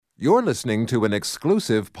You're listening to an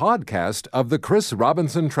exclusive podcast of the Chris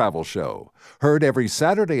Robinson Travel Show, heard every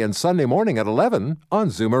Saturday and Sunday morning at 11 on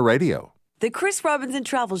Zoomer Radio. The Chris Robinson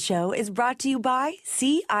Travel Show is brought to you by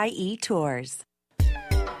CIE Tours.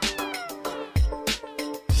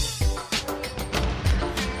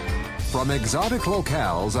 From exotic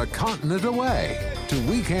locales a continent away to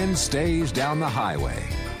weekend stays down the highway,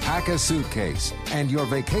 pack a suitcase and your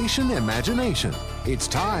vacation imagination. It's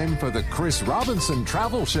time for the Chris Robinson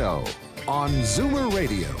Travel Show on Zoomer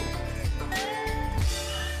Radio.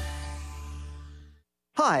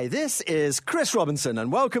 Hi, this is Chris Robinson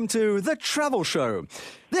and welcome to The Travel Show.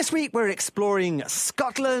 This week we're exploring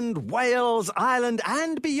Scotland, Wales, Ireland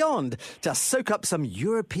and beyond to soak up some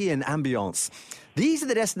European ambiance. These are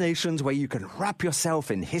the destinations where you can wrap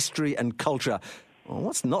yourself in history and culture. Well,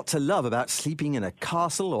 what's not to love about sleeping in a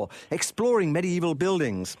castle or exploring medieval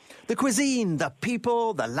buildings? The cuisine, the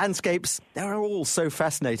people, the landscapes, they're all so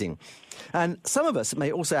fascinating. And some of us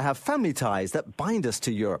may also have family ties that bind us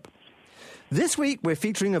to Europe. This week, we're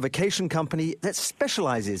featuring a vacation company that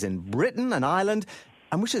specialises in Britain and Ireland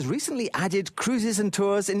and which has recently added cruises and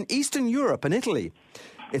tours in Eastern Europe and Italy.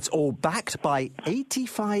 It's all backed by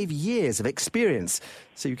 85 years of experience,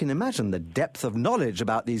 so you can imagine the depth of knowledge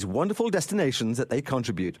about these wonderful destinations that they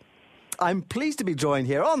contribute. I'm pleased to be joined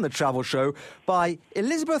here on The Travel Show by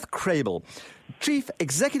Elizabeth Crable, Chief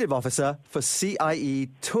Executive Officer for CIE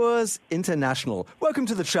Tours International. Welcome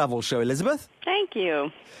to The Travel Show, Elizabeth. Thank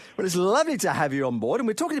you. Well, it's lovely to have you on board, and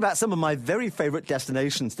we're talking about some of my very favourite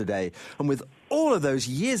destinations today. And with all of those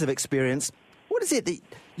years of experience, what is it that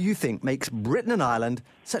you think makes Britain and Ireland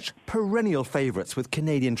such perennial favourites with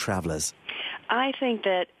Canadian travellers? I think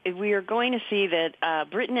that we are going to see that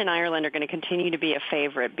Britain and Ireland are going to continue to be a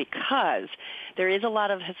favorite because there is a lot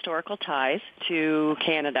of historical ties to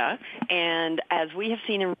Canada, and as we have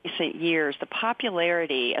seen in recent years, the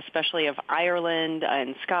popularity, especially of Ireland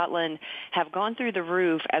and Scotland, have gone through the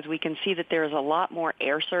roof as we can see that there is a lot more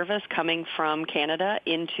air service coming from Canada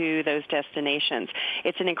into those destinations.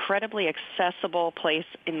 It's an incredibly accessible place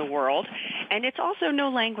in the world, and it's also no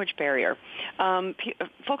language barrier.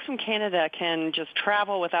 Folks from Canada can just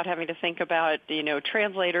travel without having to think about,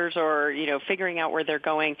 translators or, figuring out where they're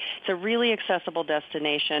going. It's a really accessible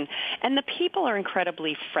destination, and the people are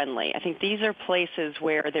incredibly friendly. I think these are places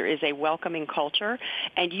where there is a welcoming culture,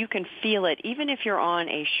 and you can feel it even if you're on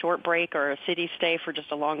a short break or a city stay for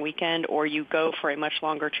just a long weekend, or you go for a much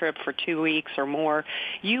longer trip for 2 weeks or more.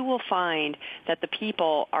 You will find that the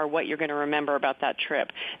people are what you're going to remember about that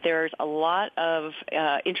trip. There's a lot of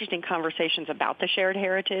interesting conversations about the shared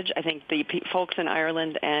heritage. I think the folks in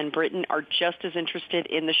Ireland and Britain are just as interested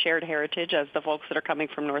in the shared heritage as the folks that are coming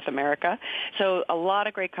from North America. So a lot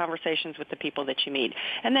of great conversations with the people that you meet.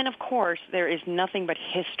 And then, of course, there is nothing but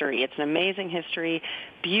history. It's an amazing history,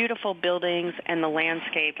 beautiful buildings, and the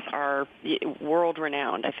landscapes are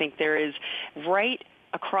world-renowned. I think there is right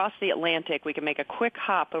across the Atlantic, we can make a quick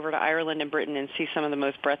hop over to Ireland and Britain and see some of the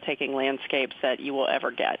most breathtaking landscapes that you will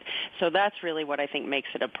ever get. So that's really what I think makes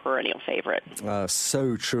it a perennial favorite.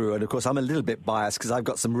 So true. And, of course, I'm a little bit biased because I've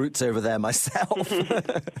got some roots over there myself.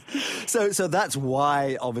 So that's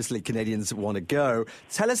why, obviously, Canadians want to go.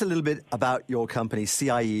 Tell us a little bit about your company,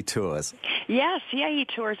 CIE Tours. Yes, CIE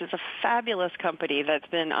Tours is a fabulous company that's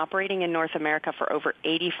been operating in North America for over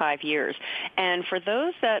 85 years. And for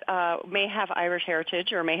those that may have Irish heritage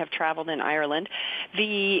or may have traveled in Ireland,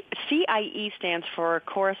 the CIE stands for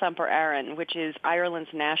Comhrasamp Éireann, which is Ireland's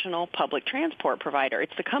national public transport provider.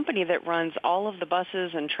 It's the company that runs all of the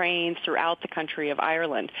buses and trains throughout the country of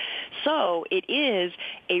Ireland. So it is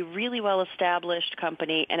a really well-established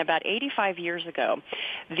company, and about 85 years ago,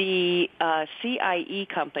 the CIE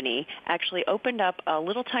company actually opened up a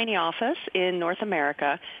little tiny office in North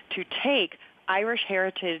America to take Irish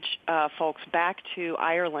heritage folks back to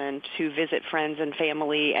Ireland to visit friends and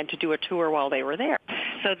family and to do a tour while they were there.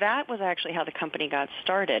 So that was actually how the company got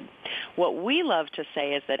started. What we love to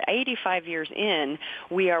say is that 85 years in,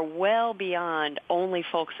 we are well beyond only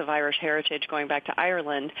folks of Irish heritage going back to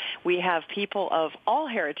Ireland. We have people of all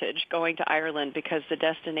heritage going to Ireland because the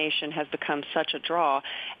destination has become such a draw.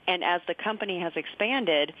 And as the company has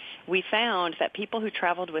expanded, we found that people who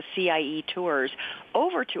traveled with CIE Tours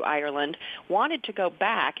over to Ireland wanted to go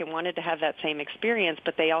back and wanted to have that same experience,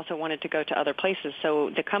 but they also wanted to go to other places.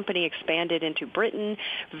 So the company expanded into Britain,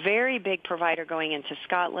 very big provider going into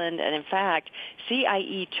Scotland, and in fact,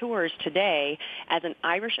 CIE Tours today, as an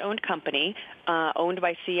Irish-owned company, owned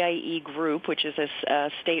by CIE Group, which is a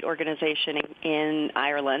state organization in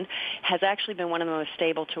Ireland, has actually been one of the most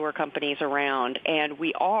stable tour companies around, and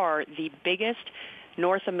we are the biggest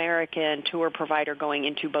North American tour provider going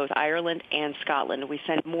into both Ireland and Scotland. We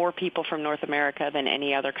send more people from North America than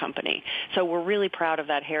any other company. So we're really proud of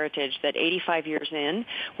that heritage that 85 years in,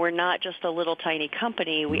 we're not just a little tiny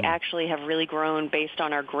company. We actually have really grown based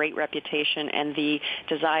on our great reputation and the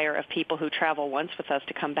desire of people who travel once with us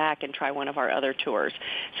to come back and try one of our other tours.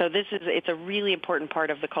 So it's a really important part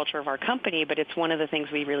of the culture of our company, but it's one of the things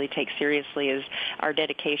we really take seriously is our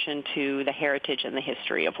dedication to the heritage and the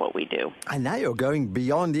history of what we do. And now you're going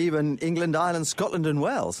beyond even England, Ireland, Scotland, and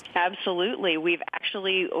Wales. Absolutely. We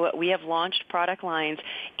have launched product lines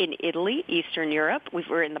in Italy, Eastern Europe.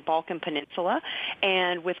 We're in the Balkan Peninsula.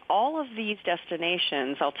 And with all of these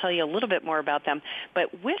destinations, I'll tell you a little bit more about them,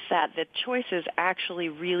 but with that, the choice is actually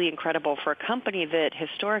really incredible for a company that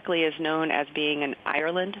historically is known as being an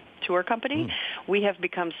Ireland tour company. We have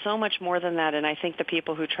become so much more than that, and I think the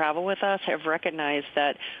people who travel with us have recognized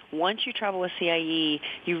that once you travel with CIE,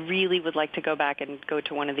 you really would like to go back and go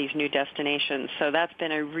to one of these new destinations. So that's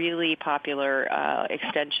been a really popular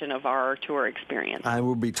extension of our tour experience. And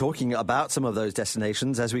we'll be talking about some of those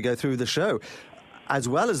destinations as we go through the show. As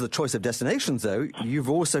well as the choice of destinations, though, you've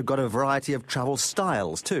also got a variety of travel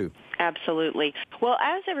styles, too. Absolutely. Well,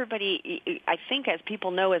 as everybody, I think as people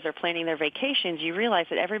know as they're planning their vacations, you realize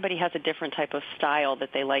that everybody has a different type of style that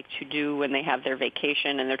they like to do when they have their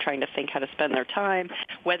vacation and they're trying to think how to spend their time,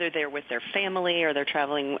 whether they're with their family or they're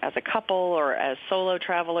traveling as a couple or as solo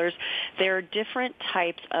travelers. There are different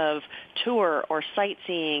types of tour or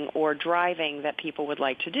sightseeing or driving that people would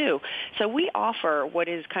like to do. So we offer what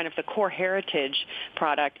is kind of the core heritage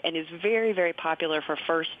product and is very, very popular for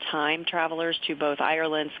first-time travelers to both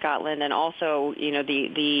Ireland, Scotland, and also,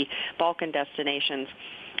 the Balkan destinations,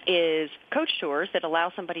 is coach tours that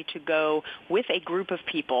allow somebody to go with a group of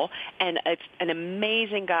people, and it's an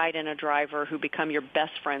amazing guide and a driver who become your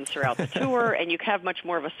best friends throughout the tour, and you have much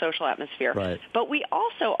more of a social atmosphere. Right. But we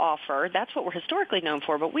also offer, that's what we're historically known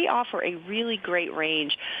for, but we offer a really great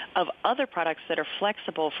range of other products that are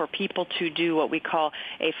flexible for people to do what we call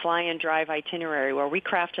a fly and drive itinerary, where we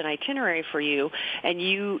craft an itinerary for you, and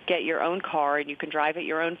you get your own car, and you can drive at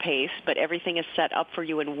your own pace, but everything is set up for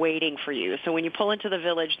you and waiting for you. So when you pull into the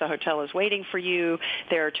village, the hotel is waiting for you.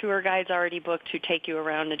 There are tour guides already booked to take you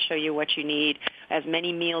around and show you what you need, as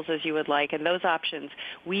many meals as you would like. And those options,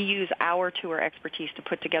 we use our tour expertise to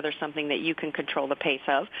put together something that you can control the pace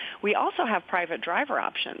of. We also have private driver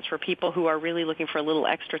options for people who are really looking for a little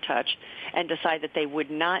extra touch and decide that they would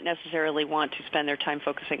not necessarily want to spend their time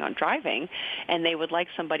focusing on driving, and they would like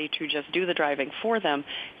somebody to just do the driving for them.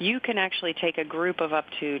 You can actually take a group of up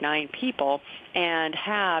to 9 people and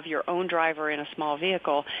have your own driver in a small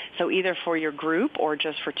vehicle. So either for your group or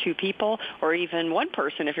just for 2 people or even 1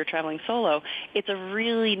 person if you're traveling solo, it's a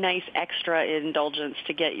really nice extra indulgence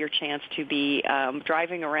to get your chance to be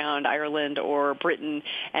driving around Ireland or Britain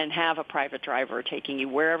and have a private driver taking you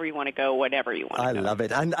wherever you want to go, whatever you want to go. I love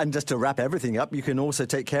it. And just to wrap everything up, you can also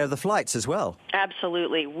take care of the flights as well.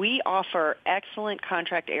 Absolutely. We offer excellent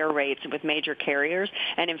contract air rates with major carriers.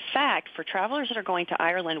 And in fact, for travelers that are going to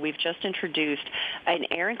Ireland, we've just introduced an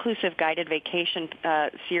air-inclusive guided vacation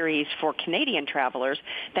series for Canadian travelers,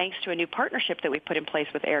 thanks to a new partnership that we put in place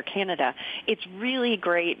with Air Canada. It's really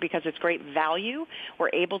great because it's great value. We're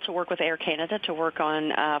able to work with Air Canada to work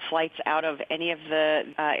on flights out of any of the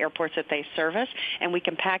airports that they service, and we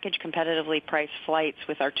can package competitively priced flights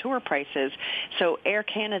with our tour prices. So Air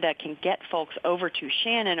Canada can get folks over to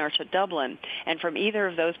Shannon or to Dublin, and from either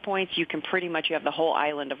of those points, you have the whole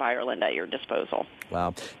island of Ireland at your disposal.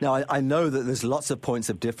 Wow. Now, I know that there's lots of points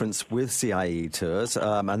of difference with CIE Tours,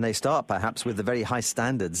 and they start perhaps with the very high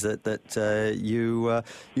standards that you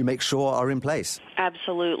make sure are in place.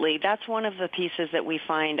 Absolutely. That's one of the pieces that we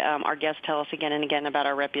find our guests tell us again and again about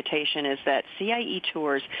our reputation is that CIE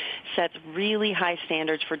Tours sets really high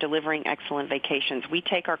standards for delivering excellent vacations. We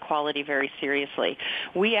take our quality very seriously.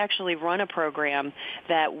 We actually run a program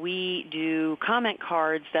that we do comment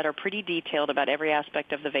cards that are pretty detailed about every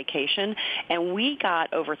aspect of the vacation, and we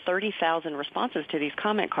got over 30,000 responses to these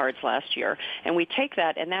comment cards last year, and we take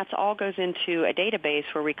that, and that all goes into a database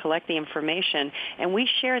where we collect the information, and we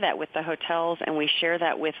share that with the hotels, and we share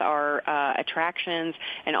that with our attractions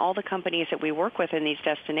and all the companies that we work with in these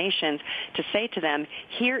destinations to say to them,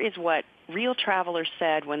 here is what real travelers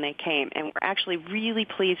said when they came, and we're actually really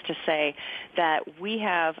pleased to say that we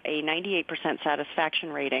have a 98%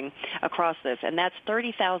 satisfaction rating across this, and that's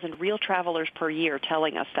 30,000 real travelers per year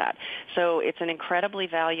telling us that. So it's an incredibly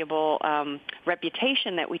valuable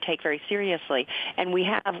reputation that we take very seriously. And we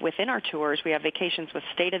have within our tours, we have vacations with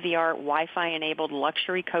state-of-the-art Wi-Fi-enabled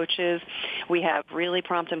luxury coaches. We have really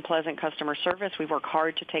prompt and pleasant customer service. We work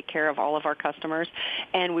hard to take care of all of our customers.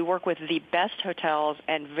 And we work with the best hotels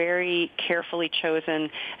and very carefully chosen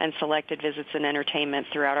and selected visits and entertainment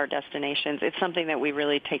throughout our destinations. It's something that we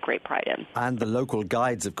really take great pride in. And the local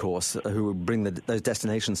guides, of course, who bring those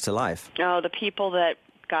destinations to life. Oh, the people that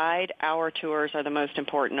guide our tours are the most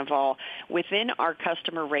important of all. Within our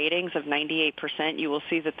customer ratings of 98%, you will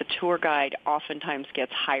see that the tour guide oftentimes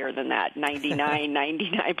gets higher than that, 99,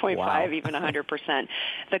 99.5, wow. Even 100%.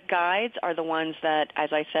 The guides are the ones that,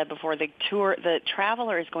 as I said before, the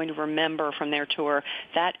traveler is going to remember from their tour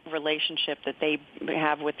that relationship that they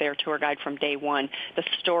have with their tour guide from day one, the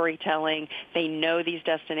storytelling. They know these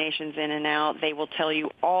destinations in and out. They will tell you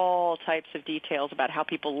all types of details about how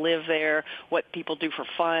people live there, what people do for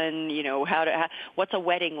fun, what's a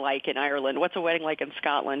wedding like in Ireland, what's a wedding like in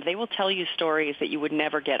Scotland. They will tell you stories that you would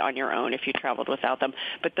never get on your own if you traveled without them.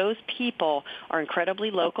 But those people are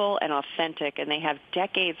incredibly local and authentic, and they have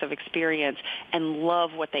decades of experience and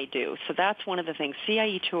love what they do. So that's one of the things.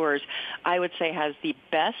 CIE Tours, I would say, has the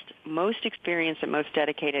best, most experienced, and most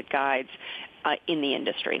dedicated guides in the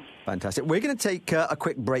industry. Fantastic. We're going to take a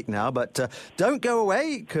quick break now, but don't go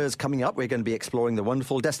away, because coming up we're going to be exploring the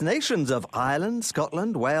wonderful destinations of Ireland,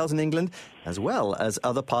 Scotland, Wales and England, as well as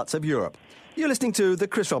other parts of Europe. You're listening to The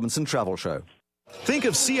Chris Robinson Travel Show. Think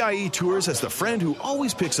of CIE Tours as the friend who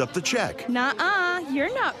always picks up the check. Nuh-uh,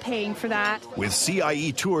 you're not paying for that. With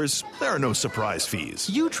CIE Tours, there are no surprise fees.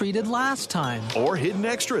 You treated last time. Or hidden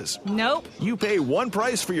extras. Nope. You pay one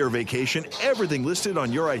price for your vacation. Everything listed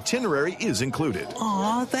on your itinerary is included.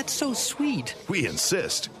 Aw, that's so sweet. We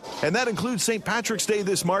insist. And that includes St. Patrick's Day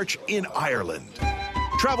this March in Ireland.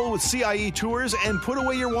 Travel with CIE Tours and put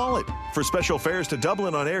away your wallet. For special fares to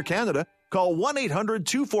Dublin on Air Canada, call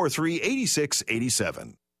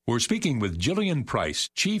 1-800-243-8687. We're speaking with Gillian Price,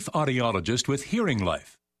 Chief Audiologist with Hearing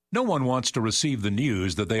Life. No one wants to receive the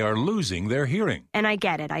news that they are losing their hearing. And I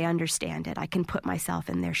get it. I understand it. I can put myself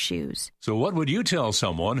in their shoes. So what would you tell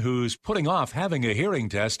someone who's putting off having a hearing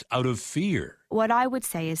test out of fear? What I would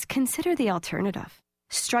say is consider the alternative.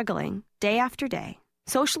 Struggling day after day,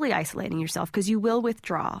 socially isolating yourself because you will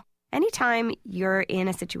withdraw. Anytime you're in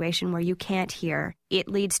a situation where you can't hear, it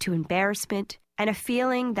leads to embarrassment and a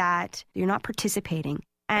feeling that you're not participating,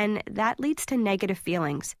 and that leads to negative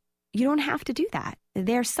feelings. You don't have to do that.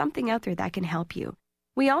 There's something out there that can help you.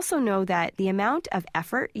 We also know that the amount of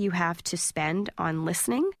effort you have to spend on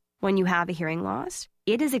listening when you have a hearing loss,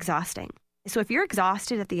 it is exhausting. So if you're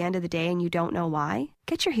exhausted at the end of the day and you don't know why,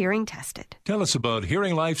 get your hearing tested. Tell us about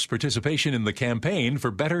Hearing Life's participation in the campaign for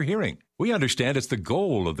better hearing. We understand it's the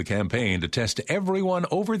goal of the campaign to test everyone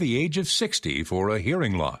over the age of 60 for a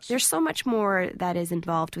hearing loss. There's so much more that is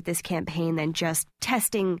involved with this campaign than just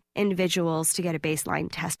testing individuals to get a baseline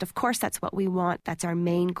test. Of course, that's what we want. That's our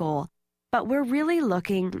main goal. But we're really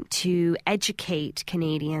looking to educate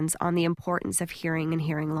Canadians on the importance of hearing and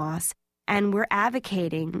hearing loss. And we're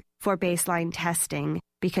advocating for baseline testing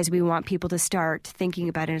because we want people to start thinking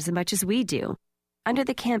about it as much as we do. Under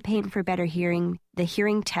the Campaign for Better Hearing, the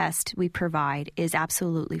hearing test we provide is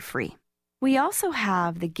absolutely free. We also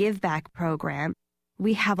have the Give Back program.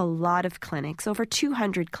 We have a lot of clinics, over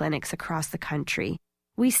 200 clinics across the country.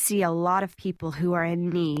 We see a lot of people who are in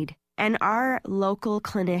need. And our local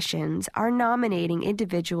clinicians are nominating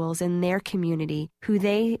individuals in their community who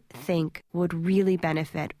they think would really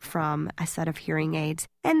benefit from a set of hearing aids,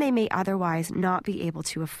 and they may otherwise not be able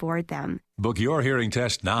to afford them. Book your hearing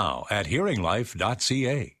test now at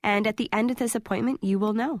hearinglife.ca. And at the end of this appointment, you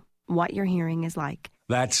will know what your hearing is like.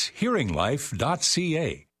 That's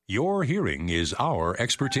hearinglife.ca. Your hearing is our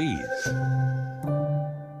expertise.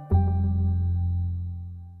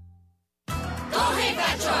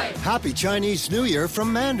 Happy Chinese New Year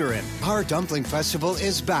from Mandarin. Our dumpling festival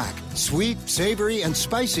is back. Sweet, savory, and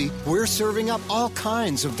spicy, we're serving up all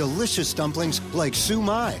kinds of delicious dumplings like su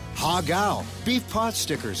mai, ha gao, beef pot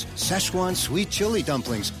stickers, Szechuan sweet chili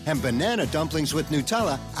dumplings, and banana dumplings with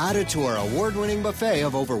Nutella added to our award-winning buffet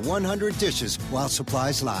of over 100 dishes while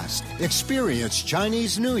supplies last. Experience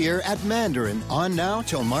Chinese New Year at Mandarin on now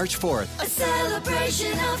till March 4th. A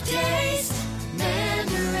celebration of taste,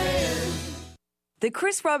 Mandarin. The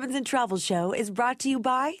Chris Robinson Travel Show is brought to you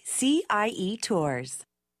by CIE Tours.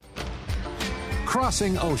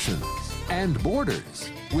 Crossing oceans and borders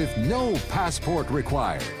with no passport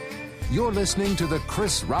required. You're listening to the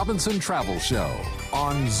Chris Robinson Travel Show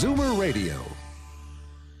on Zoomer Radio.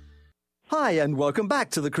 Hi, and welcome back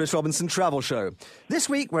to the Chris Robinson Travel Show. This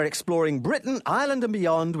week, we're exploring Britain, Ireland, and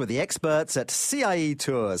beyond with the experts at CIE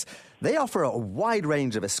Tours. They offer a wide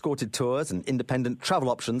range of escorted tours and independent travel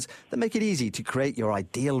options that make it easy to create your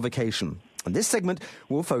ideal vacation. And this segment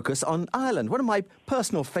will focus on Ireland, one of my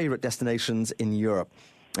personal favourite destinations in Europe.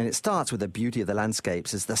 And it starts with the beauty of the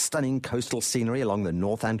landscapes as the stunning coastal scenery along the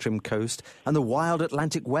North Antrim coast and the wild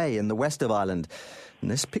Atlantic Way in the west of Ireland. And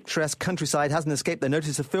this picturesque countryside hasn't escaped the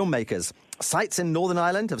notice of filmmakers. Sites in Northern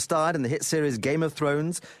Ireland have starred in the hit series Game of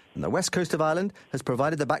Thrones, and the west coast of Ireland has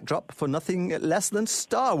provided the backdrop for nothing less than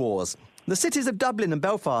Star Wars. The cities of Dublin and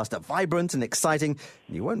Belfast are vibrant and exciting,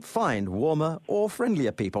 and you won't find warmer or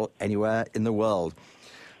friendlier people anywhere in the world.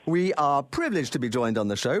 We are privileged to be joined on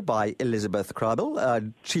the show by Elizabeth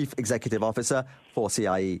Krabel, Chief Executive Officer for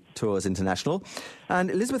CIE Tours International. And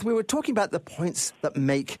Elizabeth, we were talking about the points that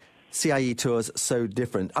make CIE Tours so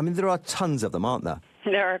different. I mean, there are tons of them, aren't there?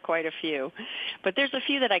 There are quite a few, but there's a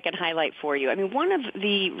few that I can highlight for you. I mean, one of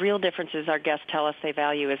the real differences our guests tell us they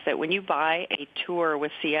value is that when you buy a tour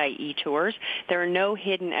with CIE Tours, there are no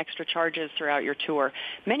hidden extra charges throughout your tour.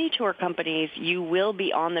 Many tour companies, you will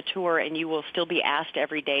be on the tour and you will still be asked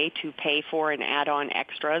every day to pay for and add on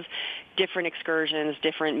extras, different excursions,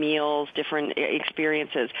 different meals, different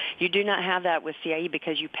experiences. You do not have that with CIE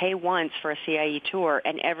because you pay once for a CIE tour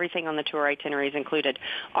and everything on the tour itinerary is included.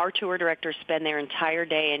 Our tour directors spend their entire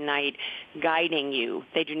day and night guiding you.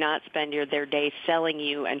 They do not spend their day selling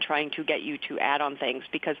you and trying to get you to add on things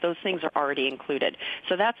because those things are already included.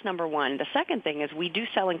 So that's number one. The second thing is we do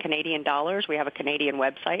sell in Canadian dollars. We have a Canadian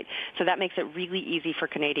website, so that makes it really easy for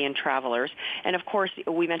Canadian travelers. And of course,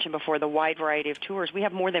 we mentioned before the wide variety of tours. We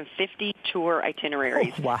have more than 50 tour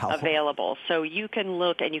itineraries available. So you can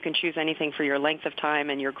look and you can choose anything for your length of time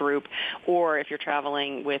and your group, or if you're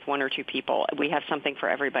traveling with one or two people, we have something for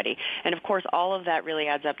everybody. And of course, all of that really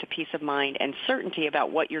adds up to peace of mind and certainty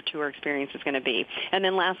about what your tour experience is going to be. And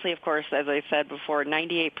then lastly, of course, as I said before,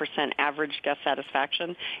 98% average guest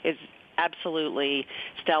satisfaction is absolutely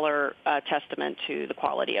stellar testament to the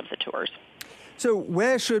quality of the tours. So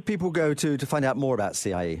where should people go to find out more about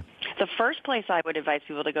CIE? The first place I would advise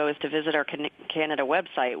people to go is to visit our Canada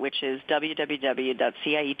website, which is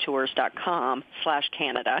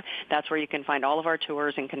www.cietours.com/Canada. That's where you can find all of our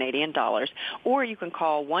tours in Canadian dollars. Or you can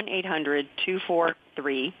call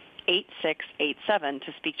 1-800-243-8687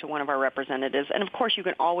 to speak to one of our representatives. And, of course, you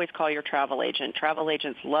can always call your travel agent. Travel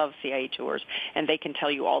agents love CIE Tours, and they can tell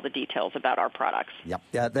you all the details about our products. Yep,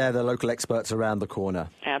 yeah, they're the local experts around the corner.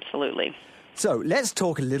 Absolutely. So let's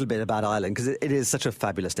talk a little bit about Ireland, because it is such a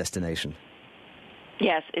fabulous destination.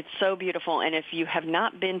 Yes, it's so beautiful, and if you have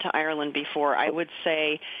not been to Ireland before, I would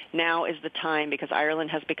say now is the time because Ireland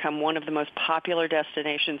has become one of the most popular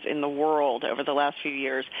destinations in the world over the last few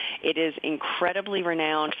years. It is incredibly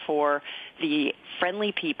renowned for the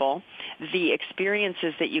friendly people, the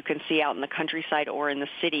experiences that you can see out in the countryside or in the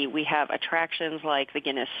city. We have attractions like the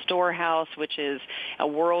Guinness Storehouse, which is a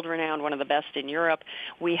world-renowned, one of the best in Europe.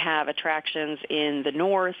 We have attractions in the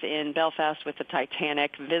north, in Belfast with the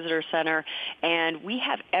Titanic Visitor Center, and we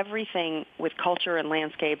have everything with culture and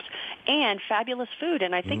landscapes and fabulous food.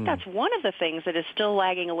 And I think that's one of the things that is still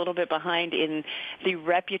lagging a little bit behind in the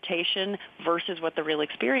reputation versus what the real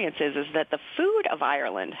experience is that the food of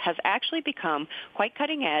Ireland has actually become quite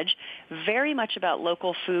cutting edge, very much about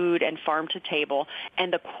local food and farm to table,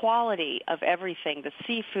 and the quality of everything, the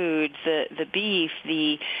seafood, the beef,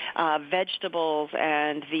 the vegetables,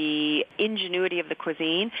 and the ingenuity of the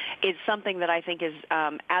cuisine is something that I think is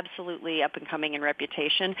absolutely up and coming in reputation,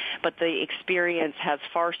 but the experience has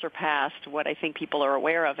far surpassed what I think people are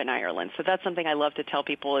aware of in Ireland. So that's something I love to tell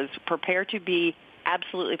people is prepare to be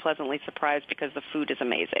absolutely pleasantly surprised because the food is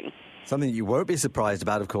amazing. Something you won't be surprised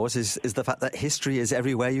about, of course, is the fact that history is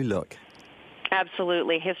everywhere you look.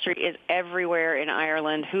 Absolutely. History is everywhere in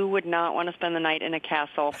Ireland. Who would not want to spend the night in a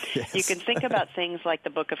castle? Yes. You can think about things like the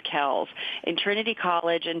Book of Kells. In Trinity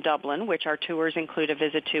College in Dublin, which our tours include a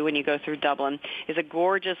visit to when you go through Dublin, is a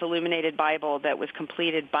gorgeous illuminated Bible that was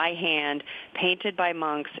completed by hand, painted by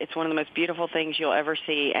monks. It's one of the most beautiful things you'll ever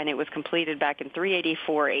see, and it was completed back in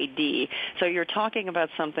 384 A.D. So you're talking about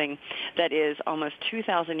something that is almost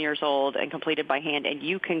 2,000 years old and completed by hand, and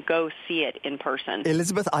you can go see it in person.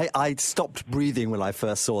 Elizabeth, I stopped breathing breathing when I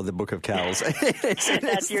first saw the Book of Kells.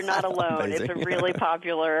 You're not alone. Amazing.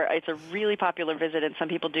 It's a really popular visit, and some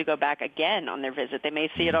people do go back again on their visit. They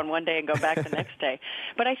may see it on one day and go back the next day.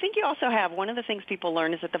 But I think you also have, one of the things people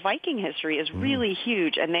learn is that the Viking history is really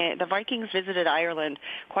huge, and the Vikings visited Ireland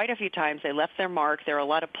quite a few times. They left their mark. There are a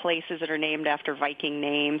lot of places that are named after Viking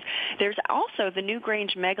names. There's also the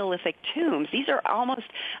Newgrange megalithic tombs. These are almost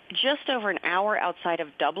just over an hour outside of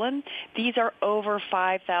Dublin. These are over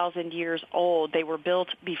 5,000 years old. They were built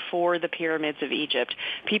before the pyramids of Egypt.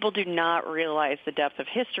 People do not realize the depth of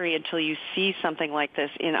history until you see something like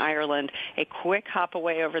this in Ireland, a quick hop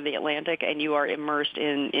away over the Atlantic, and you are immersed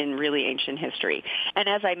in really ancient history. And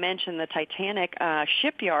as I mentioned, the Titanic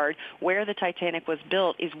shipyard where the Titanic was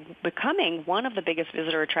built is becoming one of the biggest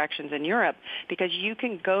visitor attractions in Europe, because you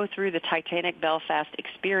can go through the Titanic Belfast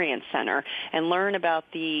Experience Center and learn about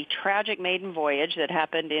the tragic maiden voyage that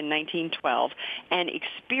happened in 1912 and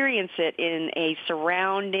experience it in a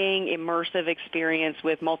surrounding, immersive experience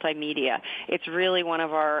with multimedia. It's really one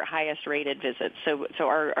of our highest rated visits, so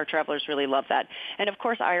our travelers really love that. And of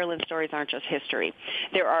course, Ireland stories aren't just history.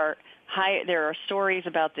 There are stories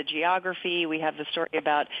about the geography. We have the story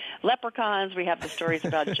about leprechauns. We have the stories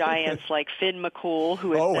about giants like Finn McCool,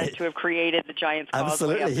 who is said to have created the Giants Causeway.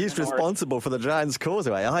 Absolutely, he's responsible for the Giants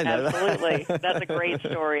Causeway. I know that. Absolutely, that's a great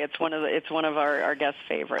story. It's one of our guest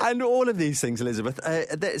favorites. And all of these things, Elizabeth,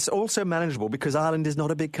 it's also manageable because Ireland is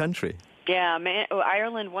not a big country. Yeah,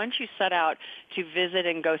 Ireland, once you set out to visit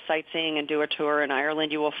and go sightseeing and do a tour in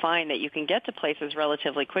Ireland, you will find that you can get to places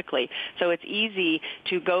relatively quickly. So it's easy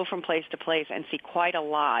to go from place to place and see quite a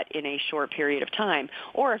lot in a short period of time.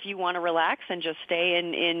 Or if you want to relax and just stay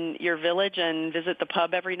in your village and visit the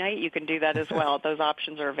pub every night, you can do that as well. Those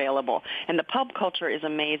options are available. And the pub culture is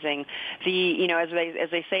amazing. As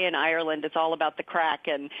they say in Ireland, it's all about the crack.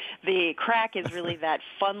 And the crack is really that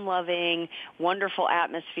fun-loving, wonderful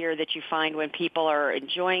atmosphere that you find when people are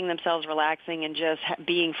enjoying themselves, relaxing, and just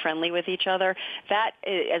being friendly with each other. That,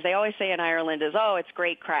 as they always say in Ireland, is, it's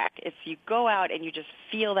great crack. If you go out and you just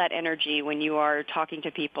feel that energy when you are talking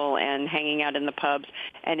to people and hanging out in the pubs,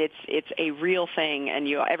 and it's a real thing, and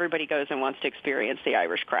everybody goes and wants to experience the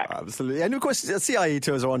Irish crack. Absolutely. And of course, CIE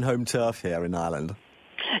Tours are on home turf here in Ireland.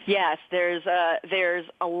 Yes, there's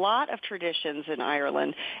a lot of traditions in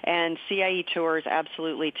Ireland, and CIE Tours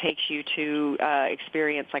absolutely takes you to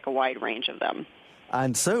experience like a wide range of them.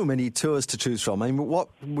 And so many tours to choose from. I mean, what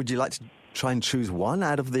would you like to try and choose one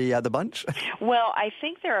out of the bunch? Well, I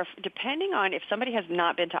think there are, depending on if somebody has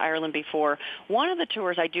not been to Ireland before, one of the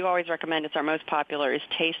tours I do always recommend, it's our most popular, is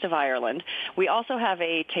Taste of Ireland. We also have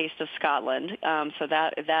a Taste of Scotland, so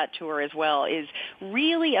that tour as well is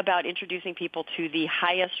really about introducing people to the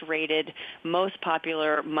highest rated, most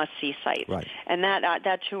popular must-see sites. Right. And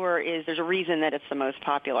that tour is, there's a reason that it's the most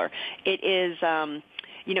popular. It is...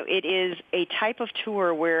 it is a type of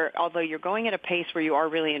tour where, although you're going at a pace where you are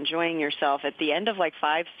really enjoying yourself, at the end of like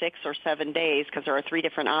 5, 6, or 7 days, because there are 3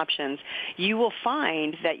 different options, you will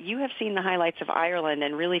find that you have seen the highlights of Ireland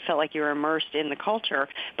and really felt like you're immersed in the culture,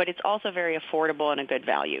 but it's also very affordable and a good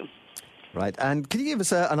value. Right. And can you give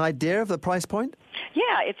us an idea of the price point?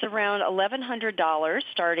 Yeah, it's around $1,100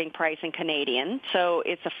 starting price in Canadian, so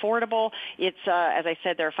it's affordable. It's, as I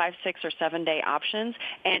said, there are 5, 6, or 7 day options,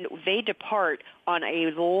 and they depart on a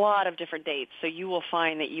lot of different dates. So you will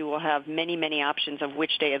find that you will have many, many options of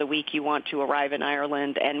which day of the week you want to arrive in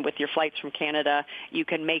Ireland, and with your flights from Canada, you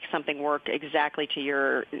can make something work exactly to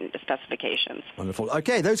your specifications. Wonderful.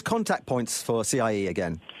 Okay, those contact points for CIE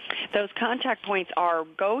again. Those contact points are,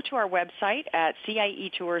 go to our website at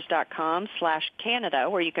cietours.com/Canada,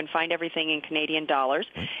 where you can find everything in Canadian dollars.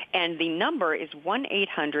 And the number is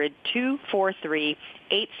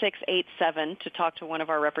 1-800-243-8687 to talk to one of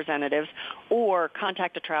our representatives, or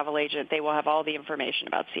contact a travel agent. They will have all the information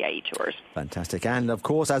about CIE Tours. Fantastic. And, of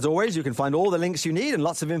course, as always, you can find all the links you need and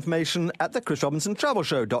lots of information at the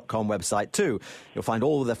ChrisRobinsonTravelShow.com website, too. You'll find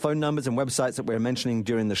all of the phone numbers and websites that we're mentioning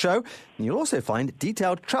during the show. And you'll also find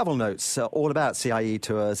detailed travel notes all about CIE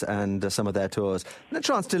Tours and some of their tours, and a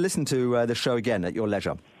chance to listen to the show again at your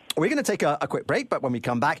leisure. We're going to take a quick break, but when we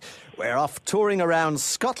come back, we're off touring around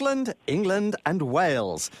Scotland, England, and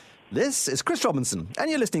Wales. This is Chris Robinson, and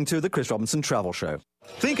you're listening to the Chris Robinson Travel Show.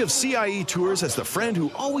 Think of CIE Tours as the friend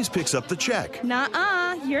who always picks up the check.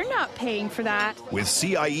 Nuh-uh, you're not paying for that. With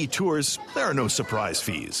CIE Tours, there are no surprise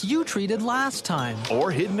fees. You treated last time. Or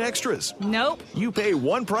hidden extras. Nope. You pay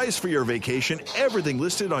one price for your vacation. Everything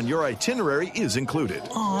listed on your itinerary is included.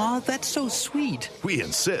 Aw, that's so sweet. We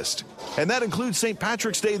insist. And that includes St.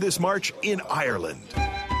 Patrick's Day this March in Ireland.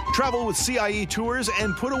 Travel with CIE Tours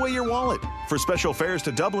and put away your wallet. For special fares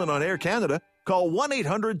to Dublin on Air Canada, Call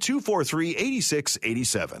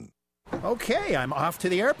 1-800-243-8687. Okay, I'm off to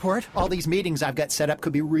the airport. All these meetings I've got set up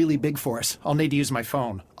could be really big for us. I'll need to use my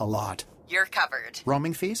phone a lot. You're covered.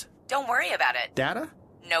 Roaming fees? Don't worry about it. Data?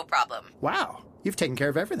 No problem. Wow, you've taken care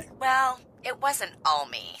of everything. Well, it wasn't all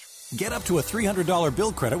me. Get up to a $300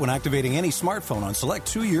 bill credit when activating any smartphone on select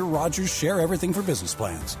 2-year Rogers Share Everything for Business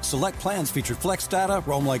plans. Select plans feature Flex Data,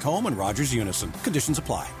 Roam Like Home, and Rogers Unison. Conditions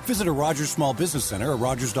apply. Visit a Rogers Small Business Center or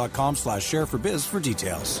rogers.com/share-for-biz for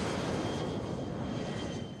details.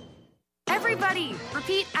 Everybody,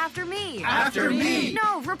 repeat after me. After me.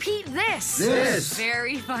 No, repeat this. This.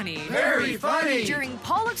 Very funny. Very funny. During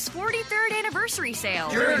Pollock's 43rd anniversary sale.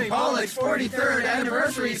 During Pollock's 43rd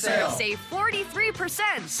anniversary sale. Save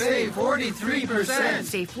 43%. Save 43%.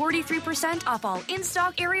 Save 43% off all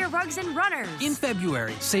in-stock area rugs and runners. In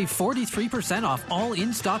February, save 43% off all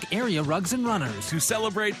in-stock area rugs and runners. To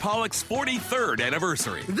celebrate Pollock's 43rd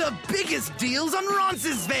anniversary. The biggest deals on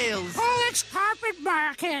Roncesvalles. Pollock's Carpet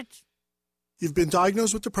Market. You've been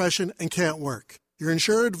diagnosed with depression and can't work. Your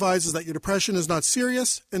insurer advises that your depression is not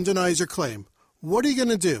serious and denies your claim. What are you going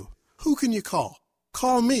to do? Who can you call?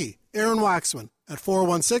 Call me, Aaron Waxman, at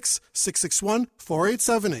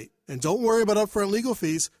 416-661-4878. And don't worry about upfront legal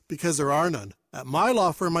fees because there are none. At my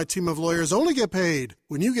law firm, my team of lawyers only get paid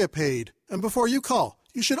when you get paid. And before you call,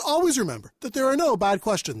 you should always remember that there are no bad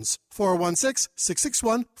questions.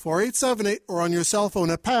 416-661-4878 or on your cell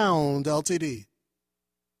phone at pound LTD.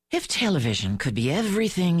 If television could be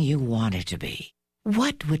everything you want it to be,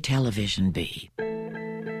 what would television be?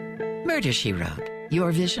 Murder, She Wrote.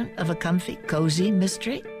 Your vision of a comfy, cozy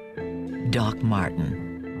mystery? Doc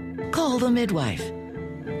Martin. Call the Midwife.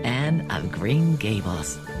 Anne of Green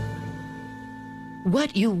Gables.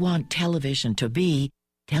 What you want television to be,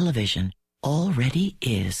 television already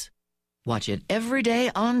is. Watch it every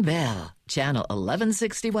day on Bell, Channel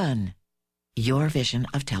 1161. Your vision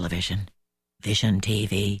of television. Vision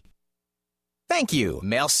TV. Thank you.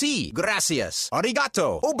 Merci. Gracias.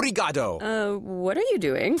 Arigato. Obrigado. What are you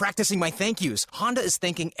doing? Practicing my thank yous. Honda is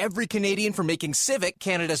thanking every Canadian for making Civic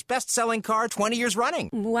Canada's best-selling car 20 years running.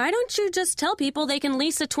 Why don't you just tell people they can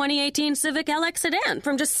lease a 2018 Civic LX sedan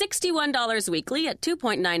from just $61 weekly at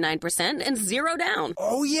 2.99% and $0 down?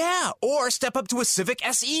 Oh, yeah. Or step up to a Civic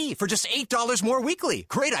SE for just $8 more weekly.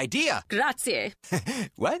 Great idea. Grazie.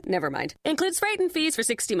 What? Never mind. Includes freight and fees for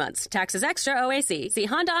 60 months. Taxes extra OAC. See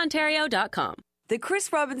HondaOntario.com. The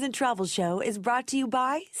Chris Robinson Travel Show is brought to you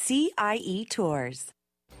by CIE Tours.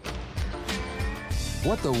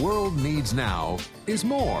 What the world needs now is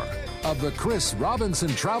more of the Chris Robinson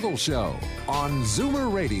Travel Show on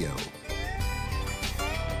Zoomer Radio.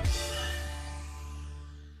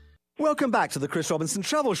 Welcome back to the Chris Robinson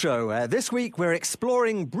Travel Show. This week we're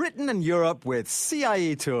exploring Britain and Europe with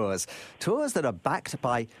CIE Tours. Tours that are backed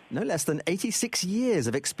by no less than 86 years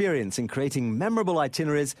of experience in creating memorable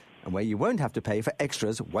itineraries and where you won't have to pay for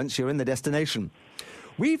extras once you're in the destination.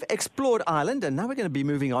 We've explored Ireland, and now we're going to be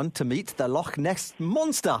moving on to meet the Loch Ness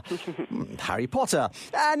Monster, Harry Potter,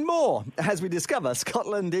 and more as we discover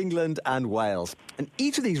Scotland, England, and Wales. And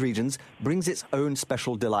each of these regions brings its own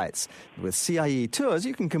special delights. With CIE Tours,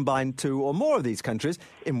 you can combine 2 or more of these countries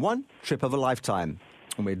in one trip of a lifetime.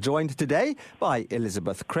 And we're joined today by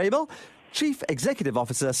Elizabeth Crable, Chief Executive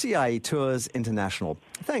Officer, CIE Tours International.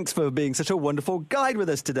 Thanks for being such a wonderful guide with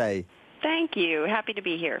us today. Thank you. Happy to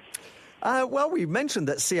be here. Well, we mentioned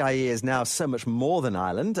that CIE is now so much more than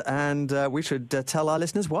Ireland, and we should tell our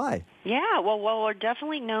listeners why. Yeah, well, we're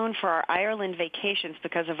definitely known for our Ireland vacations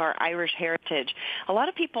because of our Irish heritage. A lot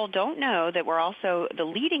of people don't know that we're also the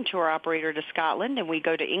leading tour operator to Scotland, and we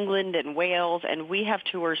go to England and Wales, and we have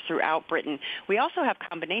tours throughout Britain. We also have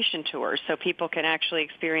combination tours, so people can actually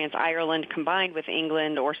experience Ireland combined with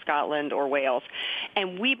England or Scotland or Wales.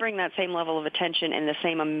 And we bring that same level of attention and the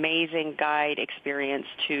same amazing guide experience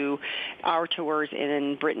to our tours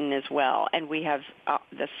in Britain as well. And we have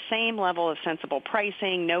the same level of sensible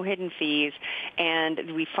pricing, no hidden fees,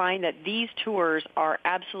 and we find that these tours are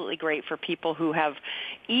absolutely great for people who have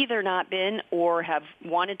either not been or have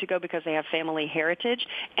wanted to go because they have family heritage,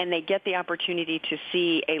 and they get the opportunity to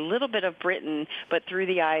see a little bit of Britain, but through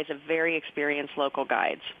the eyes of very experienced local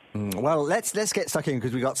guides. Well, let's get stuck in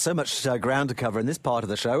because we've got so much ground to cover in this part of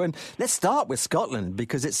the show. And let's start with Scotland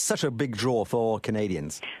because it's such a big draw for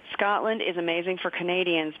Canadians. Scotland is amazing for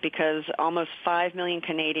Canadians because almost 5 million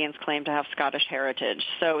Canadians claim to have Scottish heritage.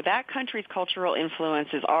 So that country's cultural influence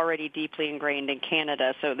is already deeply ingrained in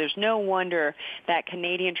Canada. So there's no wonder that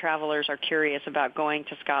Canadian travelers are curious about going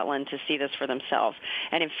to Scotland to see this for themselves.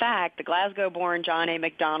 And in fact, the Glasgow-born John A.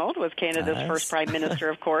 Macdonald was Canada's first Prime Minister,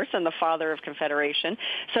 of course, and the father of Confederation.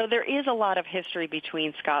 So there is a lot of history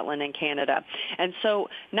between Scotland and Canada. And so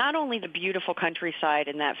not only the beautiful countryside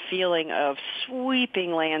and that feeling of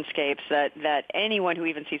sweeping landscapes that anyone who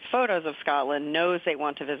even sees photos of Scotland knows they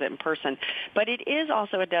want to visit in person, but it is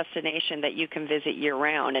also a destination that you can visit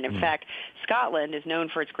year-round. And in fact, Scotland is known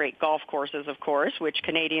for its great golf courses, of course, which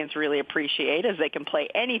Canadians really appreciate as they can play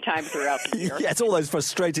any time throughout the year. Yeah, it's all those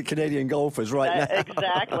frustrated Canadian golfers right now.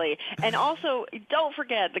 Exactly. And also, don't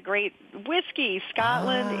forget the great whiskey.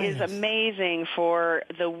 Scotland is amazing for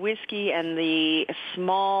the whiskey and the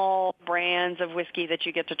small brands of whiskey that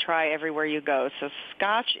you get to try everywhere you go. So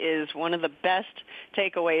Scotch is one of the best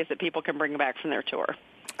takeaways that people can bring back from their tour.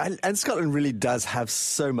 And Scotland really does have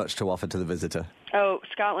so much to offer to the visitor. Oh,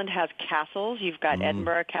 Scotland has castles. You've got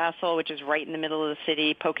Edinburgh Castle, which is right in the middle of the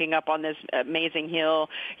city, poking up on this amazing hill.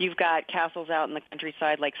 You've got castles out in the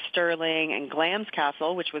countryside like Stirling and Glamis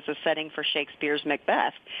Castle, which was the setting for Shakespeare's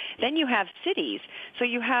Macbeth. Then you have cities. So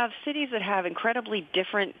you have cities that have incredibly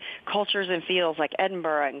different cultures and feels like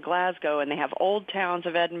Edinburgh and Glasgow, and they have old towns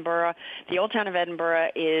of Edinburgh. The old town of Edinburgh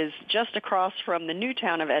is just across from the new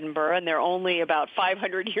town of Edinburgh, and they're only about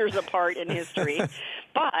 500 years apart in history.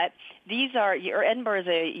 But Edinburgh is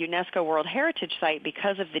a UNESCO World Heritage Site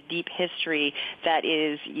because of the deep history that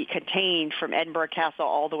is contained from Edinburgh Castle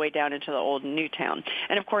all the way down into the old and new town.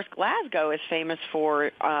 And of course, Glasgow is famous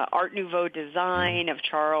for Art Nouveau design of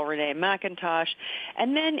Charles René Mackintosh.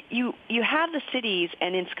 And then you have the cities,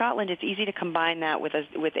 and in Scotland, it's easy to combine that with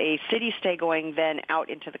a city stay going then out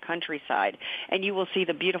into the countryside, and you will see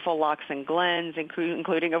the beautiful lochs and glens,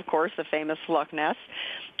 including of course the famous Loch Ness.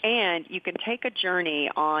 And you can take a journey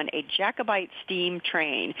on a Jacobite steam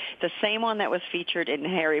train, the same one that was featured in the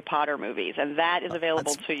Harry Potter movies, and that is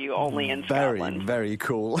available to you only in Scotland. Very, very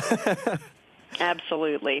cool.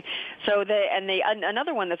 Absolutely. So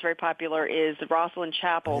another one that's very popular is the Rosslyn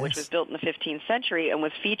Chapel, which was built in the 15th century and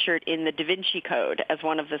was featured in the Da Vinci Code as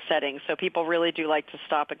one of the settings. So people really do like to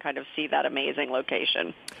stop and kind of see that amazing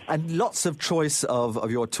location. And lots of choice of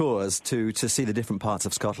your tours to see the different parts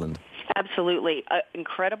of Scotland. Absolutely.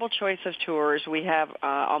 Incredible choice of tours. We have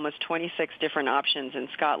almost 26 different options in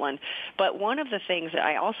Scotland. But one of the things that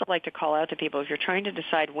I also like to call out to people if you're trying to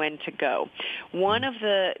decide when to go, one of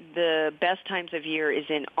the best times of year is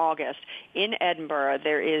in August. In Edinburgh,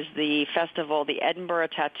 there is the festival, the Edinburgh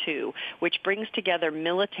Tattoo, which brings together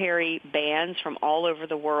military bands from all over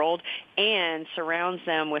the world and surrounds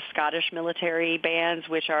them with Scottish military bands,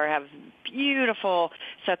 which have beautiful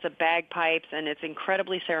sets of bagpipes, and it's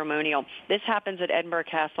incredibly ceremonial. This happens at Edinburgh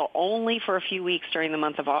Castle only for a few weeks during the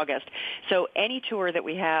month of August. So any tour that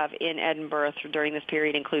we have in Edinburgh during this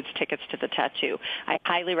period includes tickets to the tattoo. I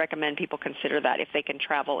highly recommend people consider that if they can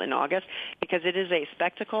travel in August, because it is a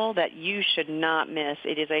spectacle that you should not miss.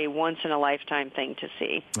 It is a once-in-a-lifetime thing to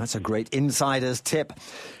see. That's a great insider's tip.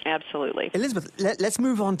 Absolutely. Elizabeth, let's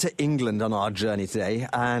move on to England on our journey today.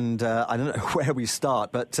 And I don't know where we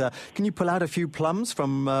start, but can you pull out a few plums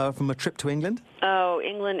from a trip to England? Oh,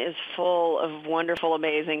 England is full of wonderful,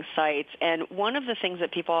 amazing sights. And one of the things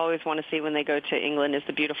that people always want to see when they go to England is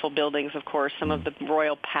the beautiful buildings, of course, some of the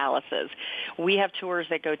royal palaces. We have tours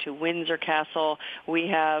that go to Windsor Castle. We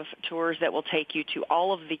have tours that will take you to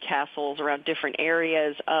all of the castles around different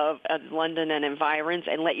areas of London and environs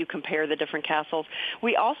and let you compare the different castles.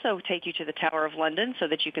 We also take you to the Tower of London so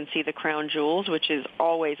that you can see the crown jewels, which is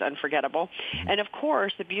always unforgettable. And, of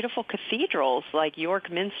course, the beautiful cathedrals like York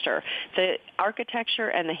Minster. The architecture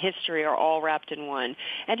and the history are all wrapped in one.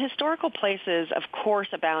 And historical places, of course,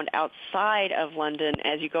 abound outside of London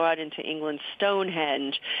as you go out into England.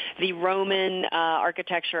 Stonehenge, the Roman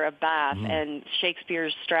architecture of Bath, and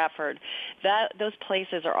Shakespeare's Stratford. Those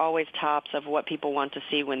places are always tops of what people want to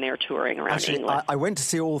see when they're touring around England. I went to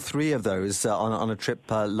see all three of those on a trip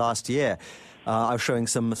last year. I was showing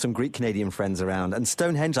some Greek Canadian friends around. And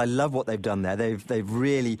Stonehenge, I love what they've done there. They've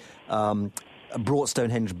really brought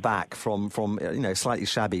Stonehenge back from a slightly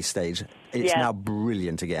shabby stage. It's now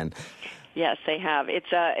brilliant again. Yes, they have. It's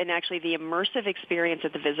and actually the immersive experience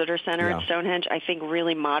at the Visitor Center at Stonehenge, I think,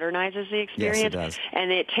 really modernizes the experience. Yes, it does.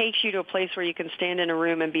 And it takes you to a place where you can stand in a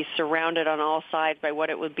room and be surrounded on all sides by what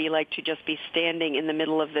it would be like to just be standing in the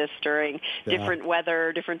middle of this during different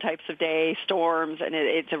weather, different types of day, storms, and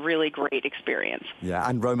it's a really great experience. Yeah,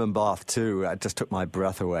 and Roman bath too. It just took my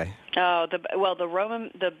breath away. Oh,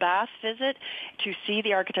 the bath visit to see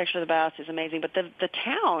the architecture of the baths is amazing. But the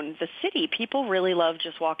town, the city, people really love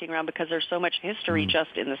just walking around because there's so much history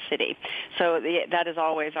just in the city. So that is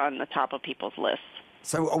always on the top of people's lists.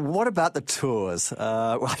 So what about the tours?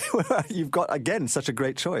 You've got, again, such a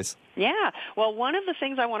great choice. Yeah. Well, one of the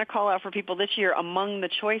things I want to call out for people this year among the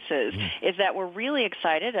choices is that we're really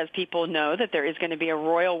excited, as people know, that there is going to be a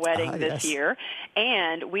royal wedding this year.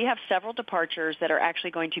 And we have several departures that are actually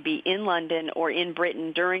going to be in London or in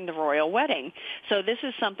Britain during the royal wedding. So this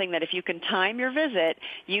is something that if you can time your visit,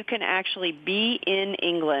 you can actually be in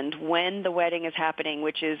England when the wedding is happening,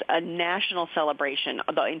 which is a national celebration.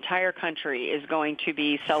 The entire country is going to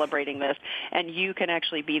be celebrating this, and you can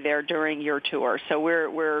actually be there during your tour. So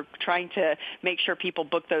we're trying to make sure people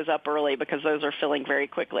book those up early because those are filling very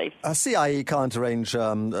quickly. CIE can't arrange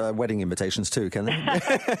wedding invitations too, can they?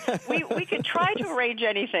 we could try to arrange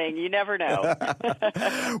anything. You never know.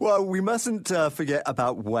 Well, we mustn't forget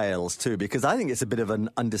about Wales too, because I think it's a bit of an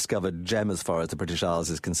undiscovered gem as far as the British Isles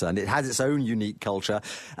is concerned. It has its own unique culture,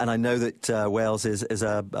 and I know that Wales is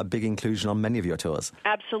a big inclusion on many of your tours.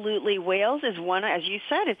 Absolutely. Wales is one, as you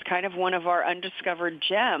said, it's kind of one of our undiscovered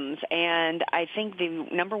gems, and I think the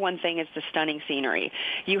number one thing is the stunning scenery.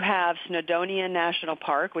 You have Snowdonia National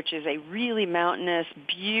Park, which is a really mountainous,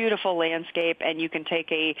 beautiful landscape, and you can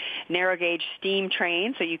take a narrow-gauge steam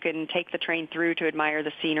train, so you can take the train through to admire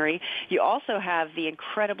the scenery. You also have the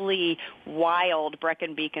incredibly wild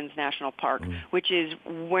Brecon Beacons National Park, which is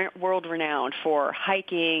world-renowned for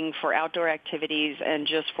hiking, for outdoor activities, and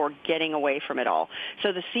just for getting away from it all.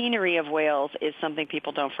 So the scenery of Wales is something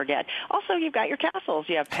people don't forget. Also, you've got your castles.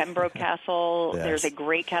 You have Pembroke Castle. Yes. There's a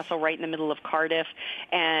great castle right in the middle of Cardiff,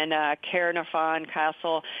 and Caernarfon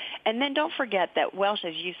Castle. And then don't forget that Welsh,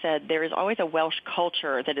 as you said, there is always a Welsh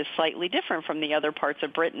culture that is slightly different from the other parts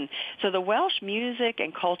of Britain. So the Welsh music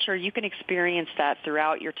and culture, you can experience that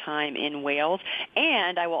throughout your time in Wales.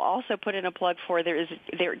 And I will also put in a plug for there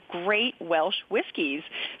are great Welsh whiskeys.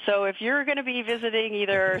 So if you're going to be visiting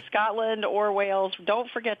either Scotland or Wales, don't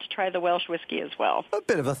forget to try the Welsh whiskey as well. A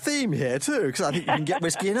bit of a theme here too, because I think you can get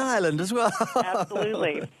whiskey in Ireland as well.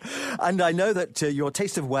 Absolutely. And I know that your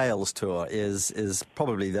Taste of Wales tour is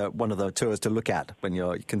probably one of the tours to look at when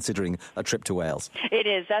you're considering a trip to Wales. It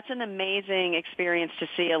is. That's an amazing experience to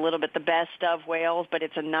see a little bit the best of Wales, but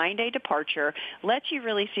it's a 9-day departure. Lets you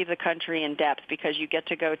really see the country in depth because you get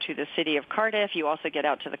to go to the city of Cardiff. You also get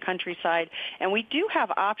out to the countryside. And we do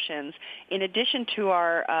have options. In addition to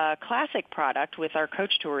our classic product with our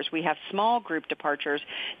coach tours, we have small group departures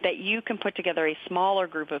that you can put together a smaller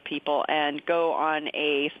group of people and go on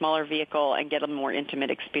a smaller vehicle and get a more intimate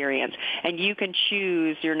experience. And you can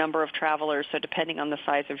choose your number of travelers, so depending on the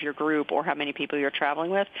size of your group or how many people you're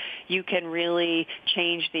traveling with, you can really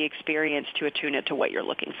change the experience to attune it to what you're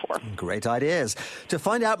looking for. Great ideas. To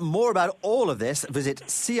find out more about all of this, visit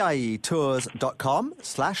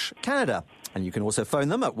cietours.com/Canada. And you can also phone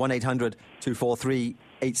them at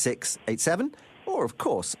 1-800-243-8687. Or, of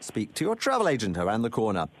course, speak to your travel agent around the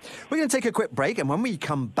corner. We're going to take a quick break, and when we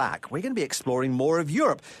come back, we're going to be exploring more of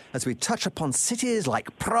Europe as we touch upon cities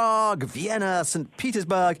like Prague, Vienna, St.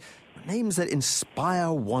 Petersburg, names that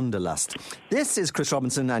inspire wanderlust. This is Chris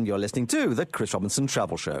Robinson, and you're listening to The Chris Robinson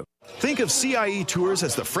Travel Show. Think of CIE Tours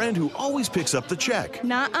as the friend who always picks up the check.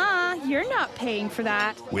 Nuh-uh, you're not paying for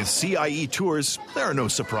that. With CIE Tours, there are no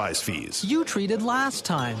surprise fees. You treated last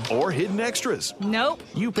time. Or hidden extras. Nope.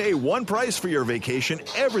 You pay one price for your vacation.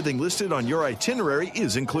 Everything listed on your itinerary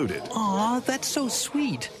is included. Aw, that's so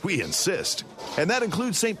sweet. We insist. And that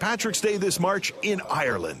includes St. Patrick's Day this March in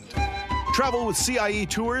Ireland. Travel with CIE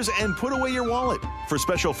Tours and put away your wallet. For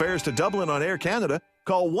special fares to Dublin on Air Canada,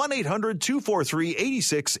 call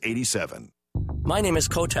 1-800-243-8687. My name is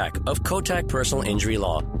Kotak of Kotak Personal Injury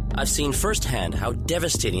Law. I've seen firsthand how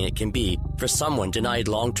devastating it can be for someone denied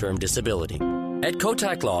long-term disability. At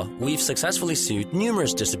Kotak Law, we've successfully sued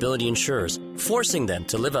numerous disability insurers, forcing them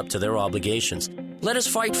to live up to their obligations. Let us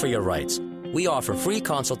fight for your rights. We offer free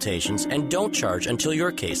consultations and don't charge until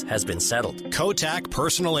your case has been settled. Kotak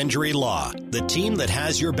Personal Injury Law, the team that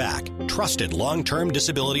has your back. Trusted long-term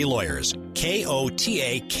disability lawyers.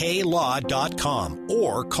 KOTAKlaw.com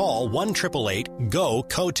or call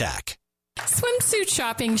 1-888-GO-KOTAK. Swimsuit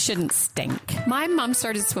shopping shouldn't stink. My mom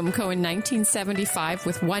started Swimco in 1975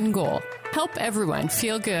 with one goal: help everyone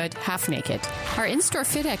feel good half naked. Our in-store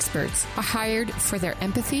fit experts are hired for their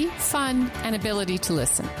empathy, fun, and ability to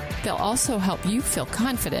listen. They'll also help you feel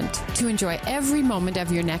confident to enjoy every moment of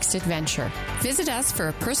your next adventure. Visit us for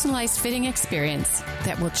a personalized fitting experience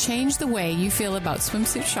that will change the way you feel about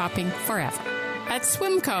swimsuit shopping forever. At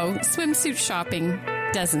Swimco, swimsuit shopping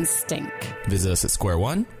doesn't stink. Visit us at Square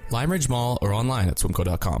One, Lime Ridge Mall, or online at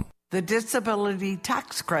swimco.com. The disability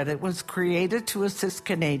tax credit was created to assist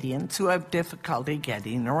Canadians who have difficulty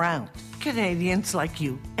getting around. Canadians like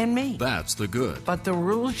you and me. That's the good. But the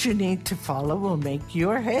rules you need to follow will make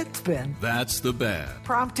your head spin. That's the bad.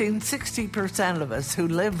 Prompting 60% of us who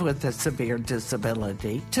live with a severe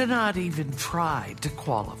disability to not even try to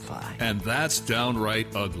qualify. And that's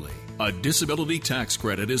downright ugly. A disability tax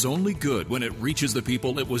credit is only good when it reaches the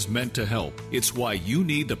people it was meant to help. It's why you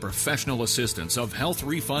need the professional assistance of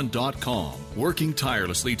healthrefund.com, working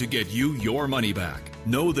tirelessly to get you your money back.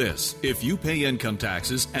 Know this: if you pay income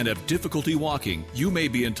taxes and have difficulty walking, you may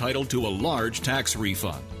be entitled to a large tax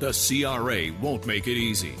refund. The CRA won't make it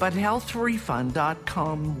easy. But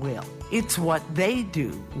healthrefund.com will. It's what they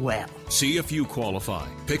do well. See if you qualify.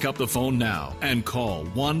 Pick up the phone now and call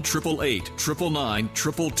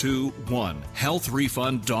 1-888-999-2221.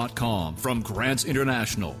 Healthrefund.com from Grants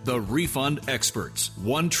International, the refund experts.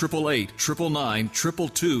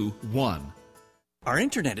 1-888-999-2221. Our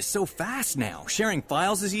internet is so fast now. Sharing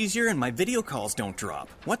files is easier and my video calls don't drop.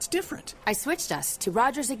 What's different? I switched us to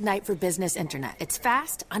Rogers Ignite for Business Internet. It's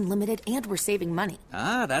fast, unlimited, and we're saving money.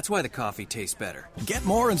 Ah, that's why the coffee tastes better. Get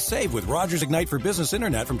more and save with Rogers Ignite for Business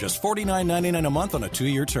Internet from just $49.99 a month on a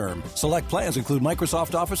 2-year term. Select plans include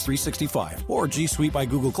Microsoft Office 365 or G Suite by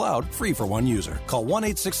Google Cloud, free for one user. Call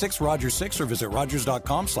 1-866-ROGERS-6 or visit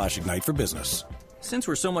rogers.com/ignite for business. Since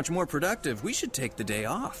we're so much more productive, we should take the day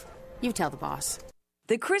off. You tell the boss.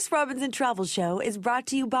 The Chris Robinson Travel Show is brought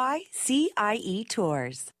to you by CIE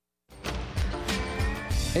Tours.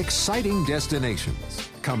 Exciting destinations,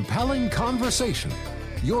 compelling conversation.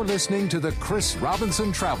 You're listening to the Chris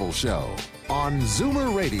Robinson Travel Show on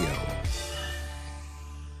Zoomer Radio.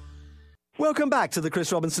 Welcome back to the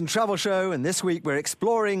Chris Robinson Travel Show, and this week we're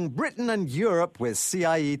exploring Britain and Europe with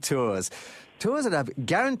CIE Tours. Tours that have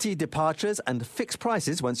guaranteed departures and fixed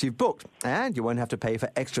prices once you've booked, and you won't have to pay for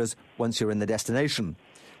extras once you're in the destination.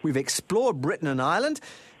 We've explored Britain and Ireland.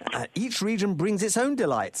 Each region brings its own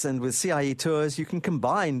delights, and with CIE Tours you can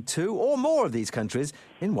combine 2 or more of these countries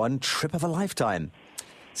in one trip of a lifetime.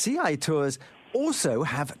 CIE Tours also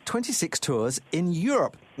have 26 tours in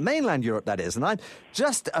Europe, mainland Europe that is, and I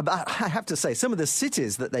have to say, some of the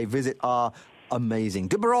cities that they visit are amazing.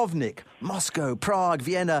 Dubrovnik, Moscow, Prague,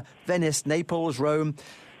 Vienna, Venice, Naples, Rome.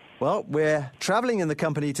 Well, we're traveling in the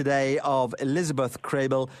company today of Elizabeth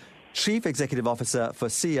Crable, Chief Executive Officer for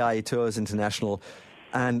CIE Tours International.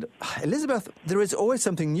 And Elizabeth, there is always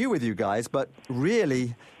something new with you guys, but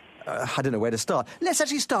really, I don't know where to start. Let's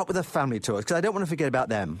actually start with the family tours, because I don't want to forget about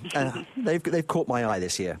them. They've caught my eye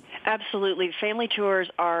this year. Absolutely. Family tours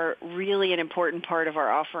are really an important part of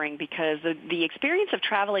our offering because the experience of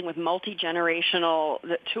traveling with multi-generational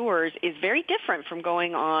tours is very different from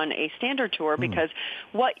going on a standard tour because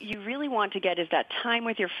what you really want to get is that time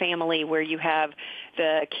with your family where you have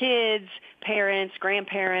the kids, parents,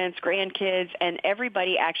 grandparents, grandkids, and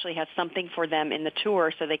everybody actually has something for them in the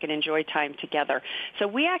tour so they can enjoy time together. So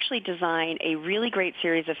we actually design a really great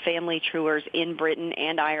series of family tours in Britain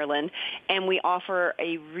and Ireland, and we offer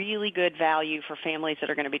a really good value for families that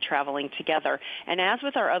are going to be traveling together. And as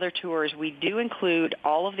with our other tours, we do include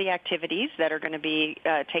all of the activities that are going to be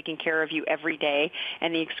taking care of you every day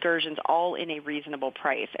and the excursions all in a reasonable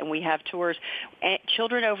price. And we have tours,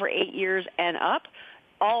 children over 8 years and up,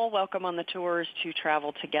 all welcome on the tours to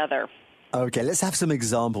travel together. Okay, let's have some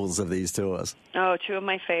examples of these tours. Oh, 2 of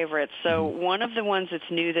my favorites. So one of the ones that's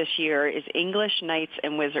new this year is English Knights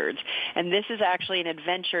and Wizards. And this is actually an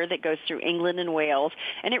adventure that goes through England and Wales.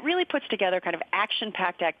 And it really puts together kind of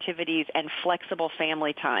action-packed activities and flexible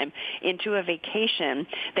family time into a vacation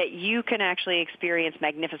that you can actually experience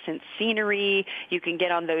magnificent scenery. You can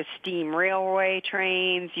get on those steam railway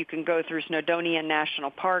trains. You can go through Snowdonia National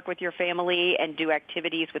Park with your family and do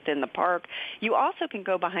activities within the park. You also can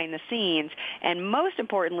go behind the scenes and most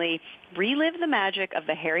importantly, relive the magic of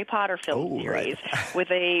the Harry Potter film series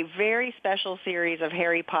with a very special series of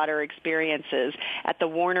Harry Potter experiences at the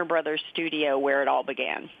Warner Brothers studio where it all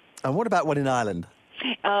began. And what about one in Ireland?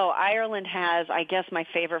 Oh, Ireland has, I guess my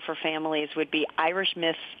favorite for families would be Irish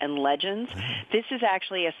Myths and Legends. This is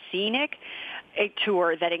actually a scenic a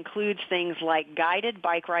tour that includes things like guided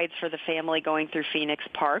bike rides for the family going through Phoenix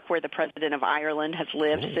Park, where the President of Ireland has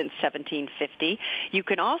lived since 1750. You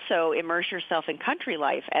can also immerse yourself in country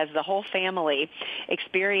life as the whole family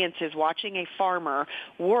experiences watching a farmer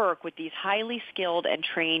work with these highly skilled and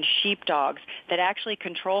trained sheepdogs that actually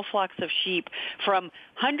control flocks of sheep from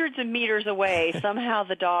hundreds of meters away. Somehow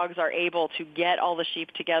the dogs are able to get all the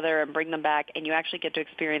sheep together and bring them back, and you actually get to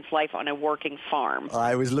experience life on a working farm.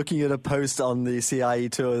 I was looking at a post on the CIE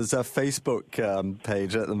Tours Facebook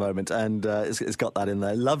page at the moment, and it's got that in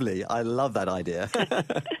there. Lovely. I love that idea.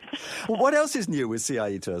 What else is new with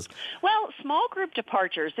CIE Tours? Well, small group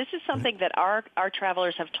departures. This is something that our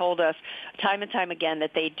travelers have told us time and time again,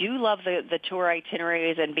 that they do love the tour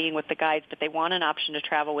itineraries and being with the guides, but they want an option to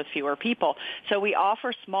travel with fewer people. So we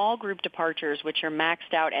offer small group departures, which are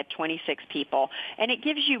maxed out at 26 people. And it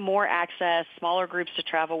gives you more access, smaller groups to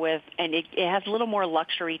travel with, and it has a little more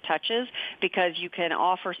luxury touches because you can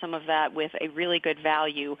offer some of that with a really good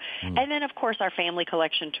value. And then, of course, our family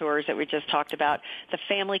collection tours that we just talked about. The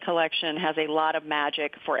family collection has a lot of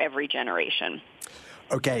magic for every generation.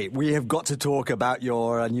 Okay, we have got to talk about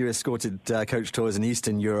your new escorted coach tours in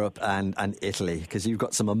Eastern Europe and Italy, because you've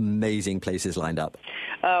got some amazing places lined up.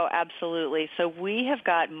 Oh, absolutely. So we have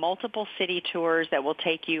got multiple city tours that will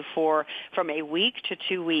take you from a week to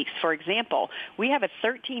 2 weeks. For example, we have a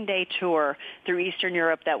 13-day tour through Eastern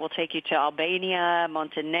Europe that will take you to Albania,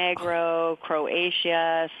 Montenegro,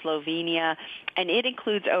 Croatia, Slovenia, and it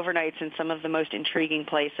includes overnights in some of the most intriguing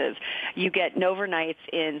places. You get overnights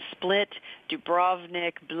in Split,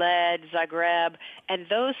 Dubrovnik, Bled, Zagreb, and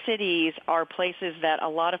those cities are places that a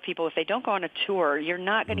lot of people, if they don't go on a tour, you're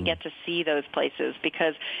not going to get to see those places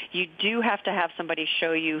because you do have to have somebody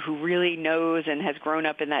show you who really knows and has grown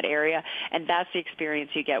up in that area, and that's the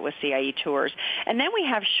experience you get with CIE Tours. And then we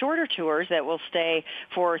have shorter tours that will stay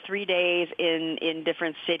for 3 days in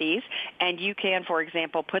different cities, and you can, for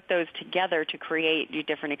example, put those together to create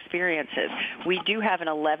different experiences. We do have an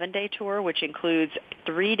 11-day tour, which includes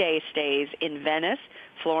 3-day stays in Venice,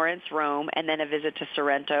 Florence, Rome, and then a visit to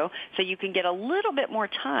Sorrento. So you can get a little bit more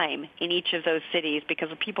time in each of those cities because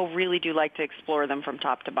people really do like to explore them from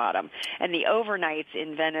top to bottom. And the overnights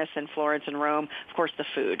in Venice and Florence and Rome, of course, the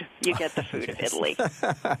food. You get the food of Italy.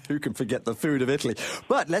 Who can forget the food of Italy?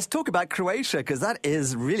 But let's talk about Croatia, because that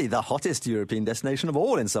is really the hottest European destination of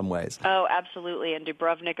all in some ways. Oh, absolutely. And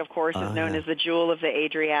Dubrovnik, of course, is known as the jewel of the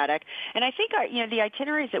Adriatic. And I think the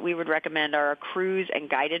itineraries that we would recommend are cruise and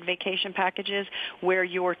guided vacation packages where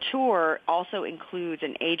your tour also includes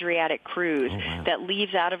an Adriatic cruise that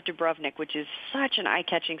leaves out of Dubrovnik, which is such an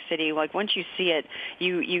eye-catching city. Like, once you see it,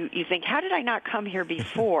 you think, how did I not come here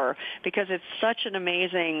before? Because it's such an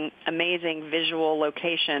amazing visual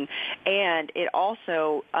location. And it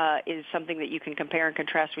also is something that you can compare and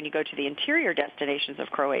contrast when you go to the interior destinations of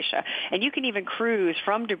Croatia. And you can even cruise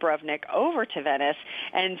from Dubrovnik over to Venice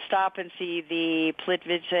and stop and see the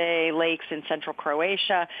Plitvice lakes in central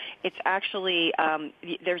Croatia. It's actually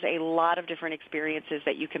there's a lot of different experiences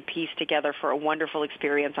that you can piece together for a wonderful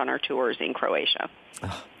experience on our tours in Croatia.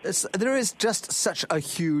 There is just such a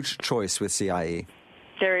huge choice with CIE.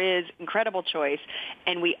 There is incredible choice,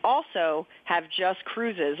 and we also have just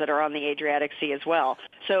cruises that are on the Adriatic Sea as well.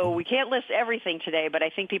 So we can't list everything today, but I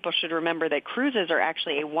think people should remember that cruises are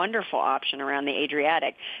actually a wonderful option around the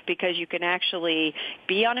Adriatic because you can actually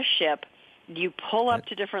be on a ship. You pull up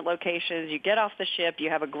to different locations, you get off the ship, you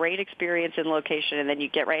have a great experience in location, and then you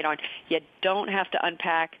get right on. You don't have to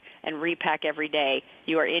unpack and repack every day.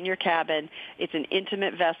 You are in your cabin. It's an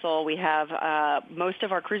intimate vessel. We have most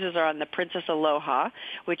of our cruises are on the Princess Aloha,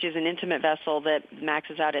 which is an intimate vessel that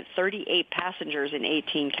maxes out at 38 passengers in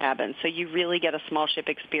 18 cabins. So you really get a small ship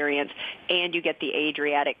experience, and you get the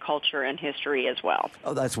Adriatic culture and history as well.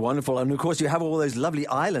 Oh, that's wonderful. And, of course, you have all those lovely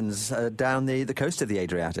islands down the coast of the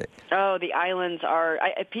Adriatic. Oh, the islands are...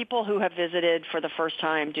 people who have visited for the first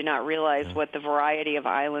time do not realize what the variety of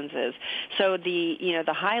islands is. So the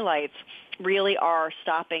highlights really are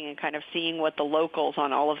stopping and kind of seeing what the locals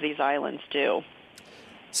on all of these islands do.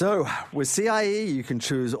 So, with CIE, you can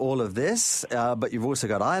choose all of this, but you've also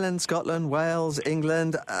got Ireland, Scotland, Wales,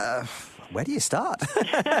 England. Where do you start?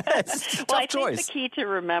 It's a tough choice. Think the key to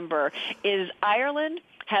remember is Ireland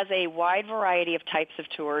has a wide variety of types of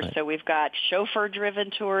tours. Right. So we've got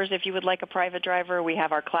chauffeur-driven tours if you would like a private driver. We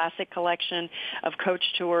have our classic collection of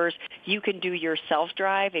coach tours. You can do your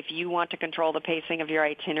self-drive if you want to control the pacing of your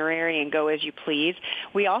itinerary and go as you please.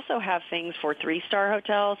 We also have things for 3-star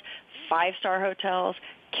hotels, 5-star hotels,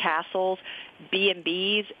 castles,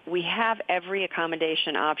 B&Bs. We have every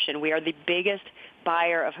accommodation option. We are the biggest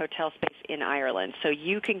buyer of hotel space in Ireland. So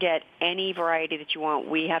you can get any variety that you want.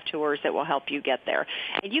 We have tours that will help you get there.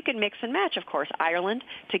 And you can mix and match, of course, Ireland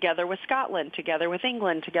together with Scotland, together with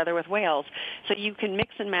England, together with Wales. So you can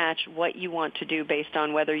mix and match what you want to do based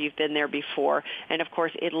on whether you've been there before. And, of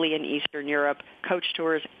course, Italy and Eastern Europe, coach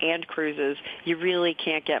tours and cruises. You really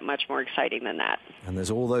can't get much more exciting than that. And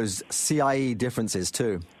there's all those CIE differences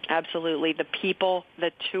too. Absolutely. The people,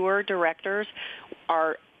 the tour directors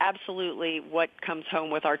are absolutely what comes home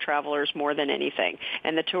with our travelers more than anything.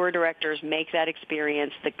 And the tour directors make that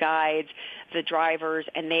experience, the guides, the drivers,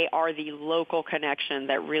 and they are the local connection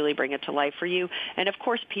that really bring it to life for you. And, of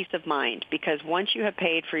course, peace of mind, because once you have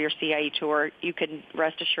paid for your CIE tour, you can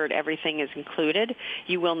rest assured everything is included.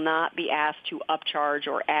 You will not be asked to upcharge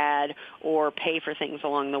or add or pay for things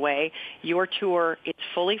along the way. Your tour, it's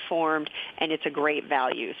fully formed, and it's a great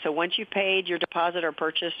value. So once you've paid your deposit or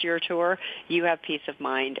purchased your tour, you have peace of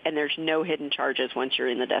mind, and there's no hidden charges once you're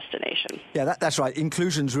in the destination. Yeah, that's right.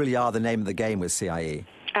 Inclusions really are the name of the game with CIE.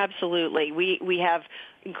 Absolutely. We have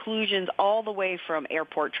inclusions all the way from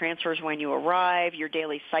airport transfers when you arrive, your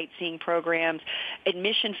daily sightseeing programs.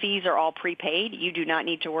 Admission fees are all prepaid. You do not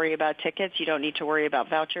need to worry about tickets. You don't need to worry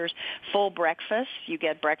about vouchers. Full breakfast. You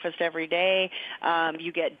get breakfast every day.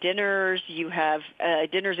 You get dinners. You have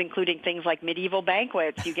dinners including things like medieval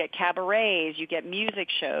banquets. You get cabarets. You get music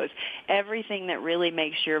shows. Everything that really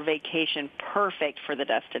makes your vacation perfect for the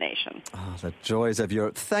destination. Oh, the joys of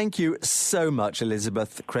Europe. Thank you so much,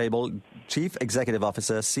 Elizabeth Crable, Chief Executive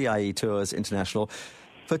Officer, CIE Tours International,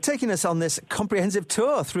 for taking us on this comprehensive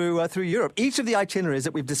tour through Europe. Each of the itineraries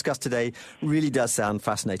that we've discussed today really does sound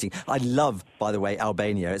fascinating. I love, by the way,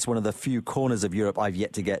 Albania. It's one of the few corners of Europe I've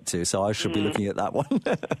yet to get to, so I should be looking at that one.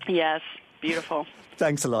 Yes, beautiful.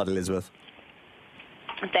 Thanks a lot, Elizabeth.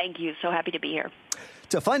 Thank you. So happy to be here.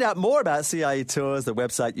 To find out more about CIE Tours, the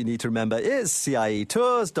website you need to remember is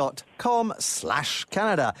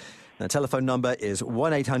cietours.com/Canada. The telephone number is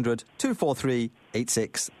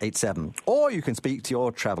 1-800-243-8687. Or you can speak to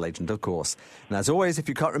your travel agent, of course. And as always, if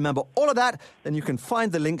you can't remember all of that, then you can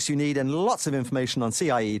find the links you need and lots of information on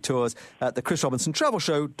CIE Tours at the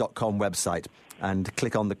chrisrobinsontravelshow.com website. And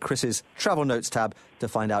click on the Chris's Travel Notes tab to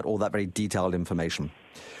find out all that very detailed information.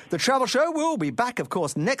 The Travel Show will be back, of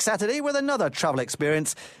course, next Saturday with another travel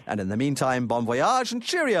experience. And in the meantime, bon voyage and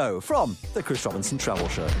cheerio from the Chris Robinson Travel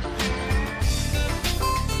Show.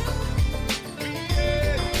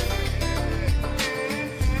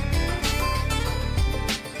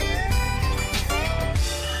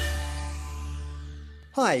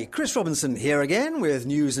 Hi, Chris Robinson here again with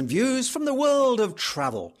news and views from the world of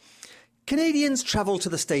travel. Canadians travel to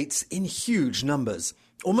the States in huge numbers,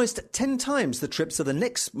 almost 10 times the trips of the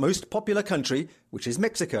next most popular country, which is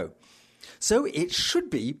Mexico. So it should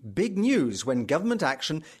be big news when government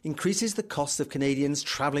action increases the cost of Canadians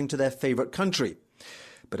travelling to their favourite country.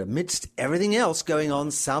 But amidst everything else going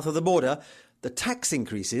on south of the border, the tax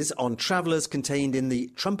increases on travellers contained in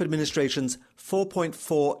the Trump administration's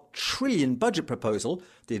 $4.4 trillion budget proposal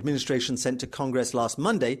the administration sent to Congress last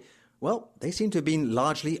Monday, well, they seem to have been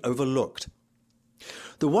largely overlooked.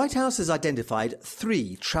 The White House has identified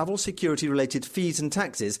 3 travel security-related fees and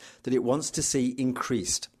taxes that it wants to see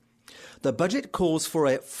increased. The budget calls for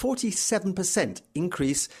a 47%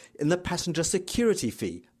 increase in the passenger security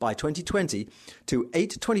fee by 2020 to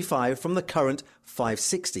 $8.25 from the current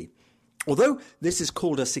 $5.60. Although this is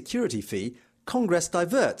called a security fee, Congress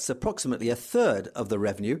diverts approximately a third of the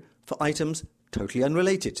revenue for items totally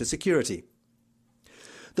unrelated to security.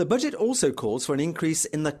 The budget also calls for an increase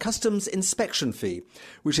in the customs inspection fee,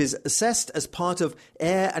 which is assessed as part of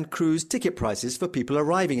air and cruise ticket prices for people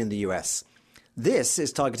arriving in the US. This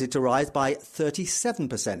is targeted to rise by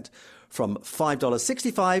 37%, from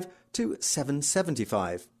 $5.65 to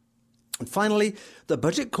 $7.75. And finally, the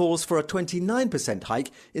budget calls for a 29%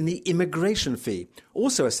 hike in the immigration fee,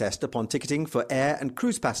 also assessed upon ticketing for air and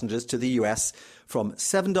cruise passengers to the US, from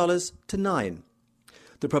 $7 to $9.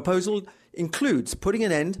 The proposal includes putting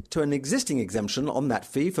an end to an existing exemption on that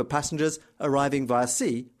fee for passengers arriving via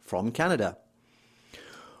sea from Canada.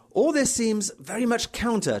 All this seems very much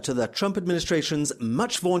counter to the Trump administration's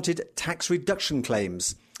much-vaunted tax reduction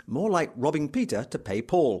claims, more like robbing Peter to pay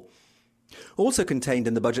Paul. Also contained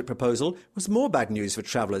in the budget proposal was more bad news for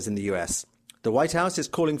travellers in the US. The White House is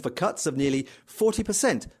calling for cuts of nearly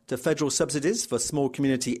 40% to federal subsidies for small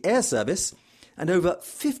community air service and over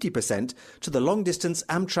 50% to the long-distance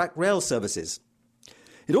Amtrak rail services.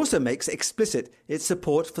 It also makes explicit its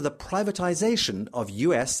support for the privatization of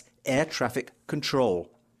US air traffic control.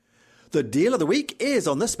 The deal of the week is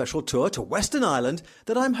on the special tour to Western Ireland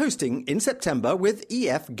that I'm hosting in September with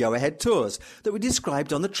EF Go Ahead Tours that we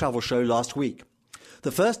described on the Travel Show last week.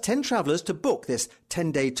 The first 10 travellers to book this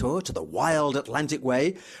 10-day tour to the wild Atlantic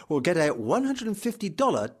Way will get a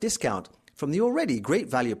 $150 discount from the already great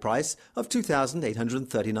value price of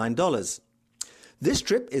 $2,839. This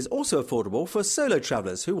trip is also affordable for solo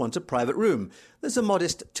travellers who want a private room. There's a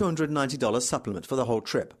modest $290 supplement for the whole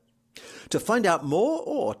trip. To find out more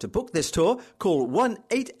or to book this tour, call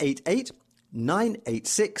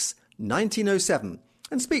 1-888-986-1907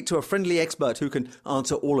 and speak to a friendly expert who can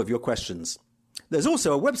answer all of your questions. There's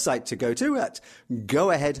also a website to go to at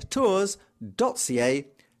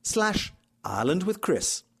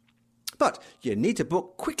goaheadtours.ca/IrelandWithChris. But you need to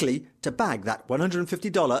book quickly to bag that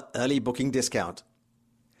 $150 early booking discount.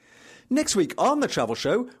 Next week on The Travel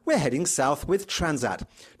Show, we're heading south with Transat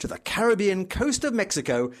to the Caribbean coast of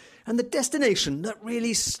Mexico and the destination that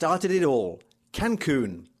really started it all,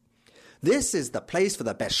 Cancun. This is the place for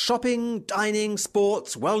the best shopping, dining,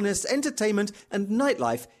 sports, wellness, entertainment and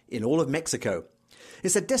nightlife in all of Mexico.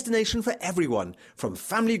 It's a destination for everyone, from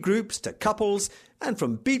family groups to couples and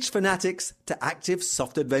from beach fanatics to active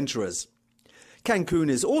soft adventurers. Cancun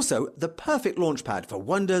is also the perfect launchpad for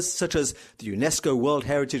wonders such as the UNESCO World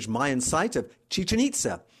Heritage Mayan site of Chichen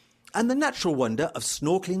Itza and the natural wonder of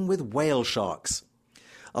snorkeling with whale sharks.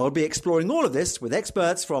 I'll be exploring all of this with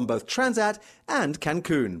experts from both Transat and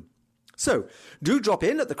Cancun. So, do drop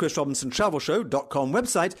in at the chrisrobinsontravelshow.com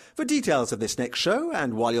website for details of this next show,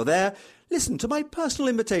 and while you're there, listen to my personal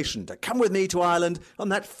invitation to come with me to Ireland on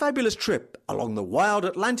that fabulous trip along the wild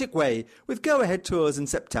Atlantic Way with Go Ahead Tours in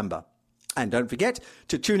September. And don't forget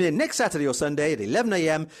to tune in next Saturday or Sunday at 11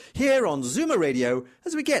 a.m. here on Zoomer Radio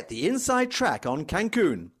as we get the inside track on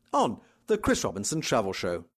Cancun on the Chris Robinson Travel Show.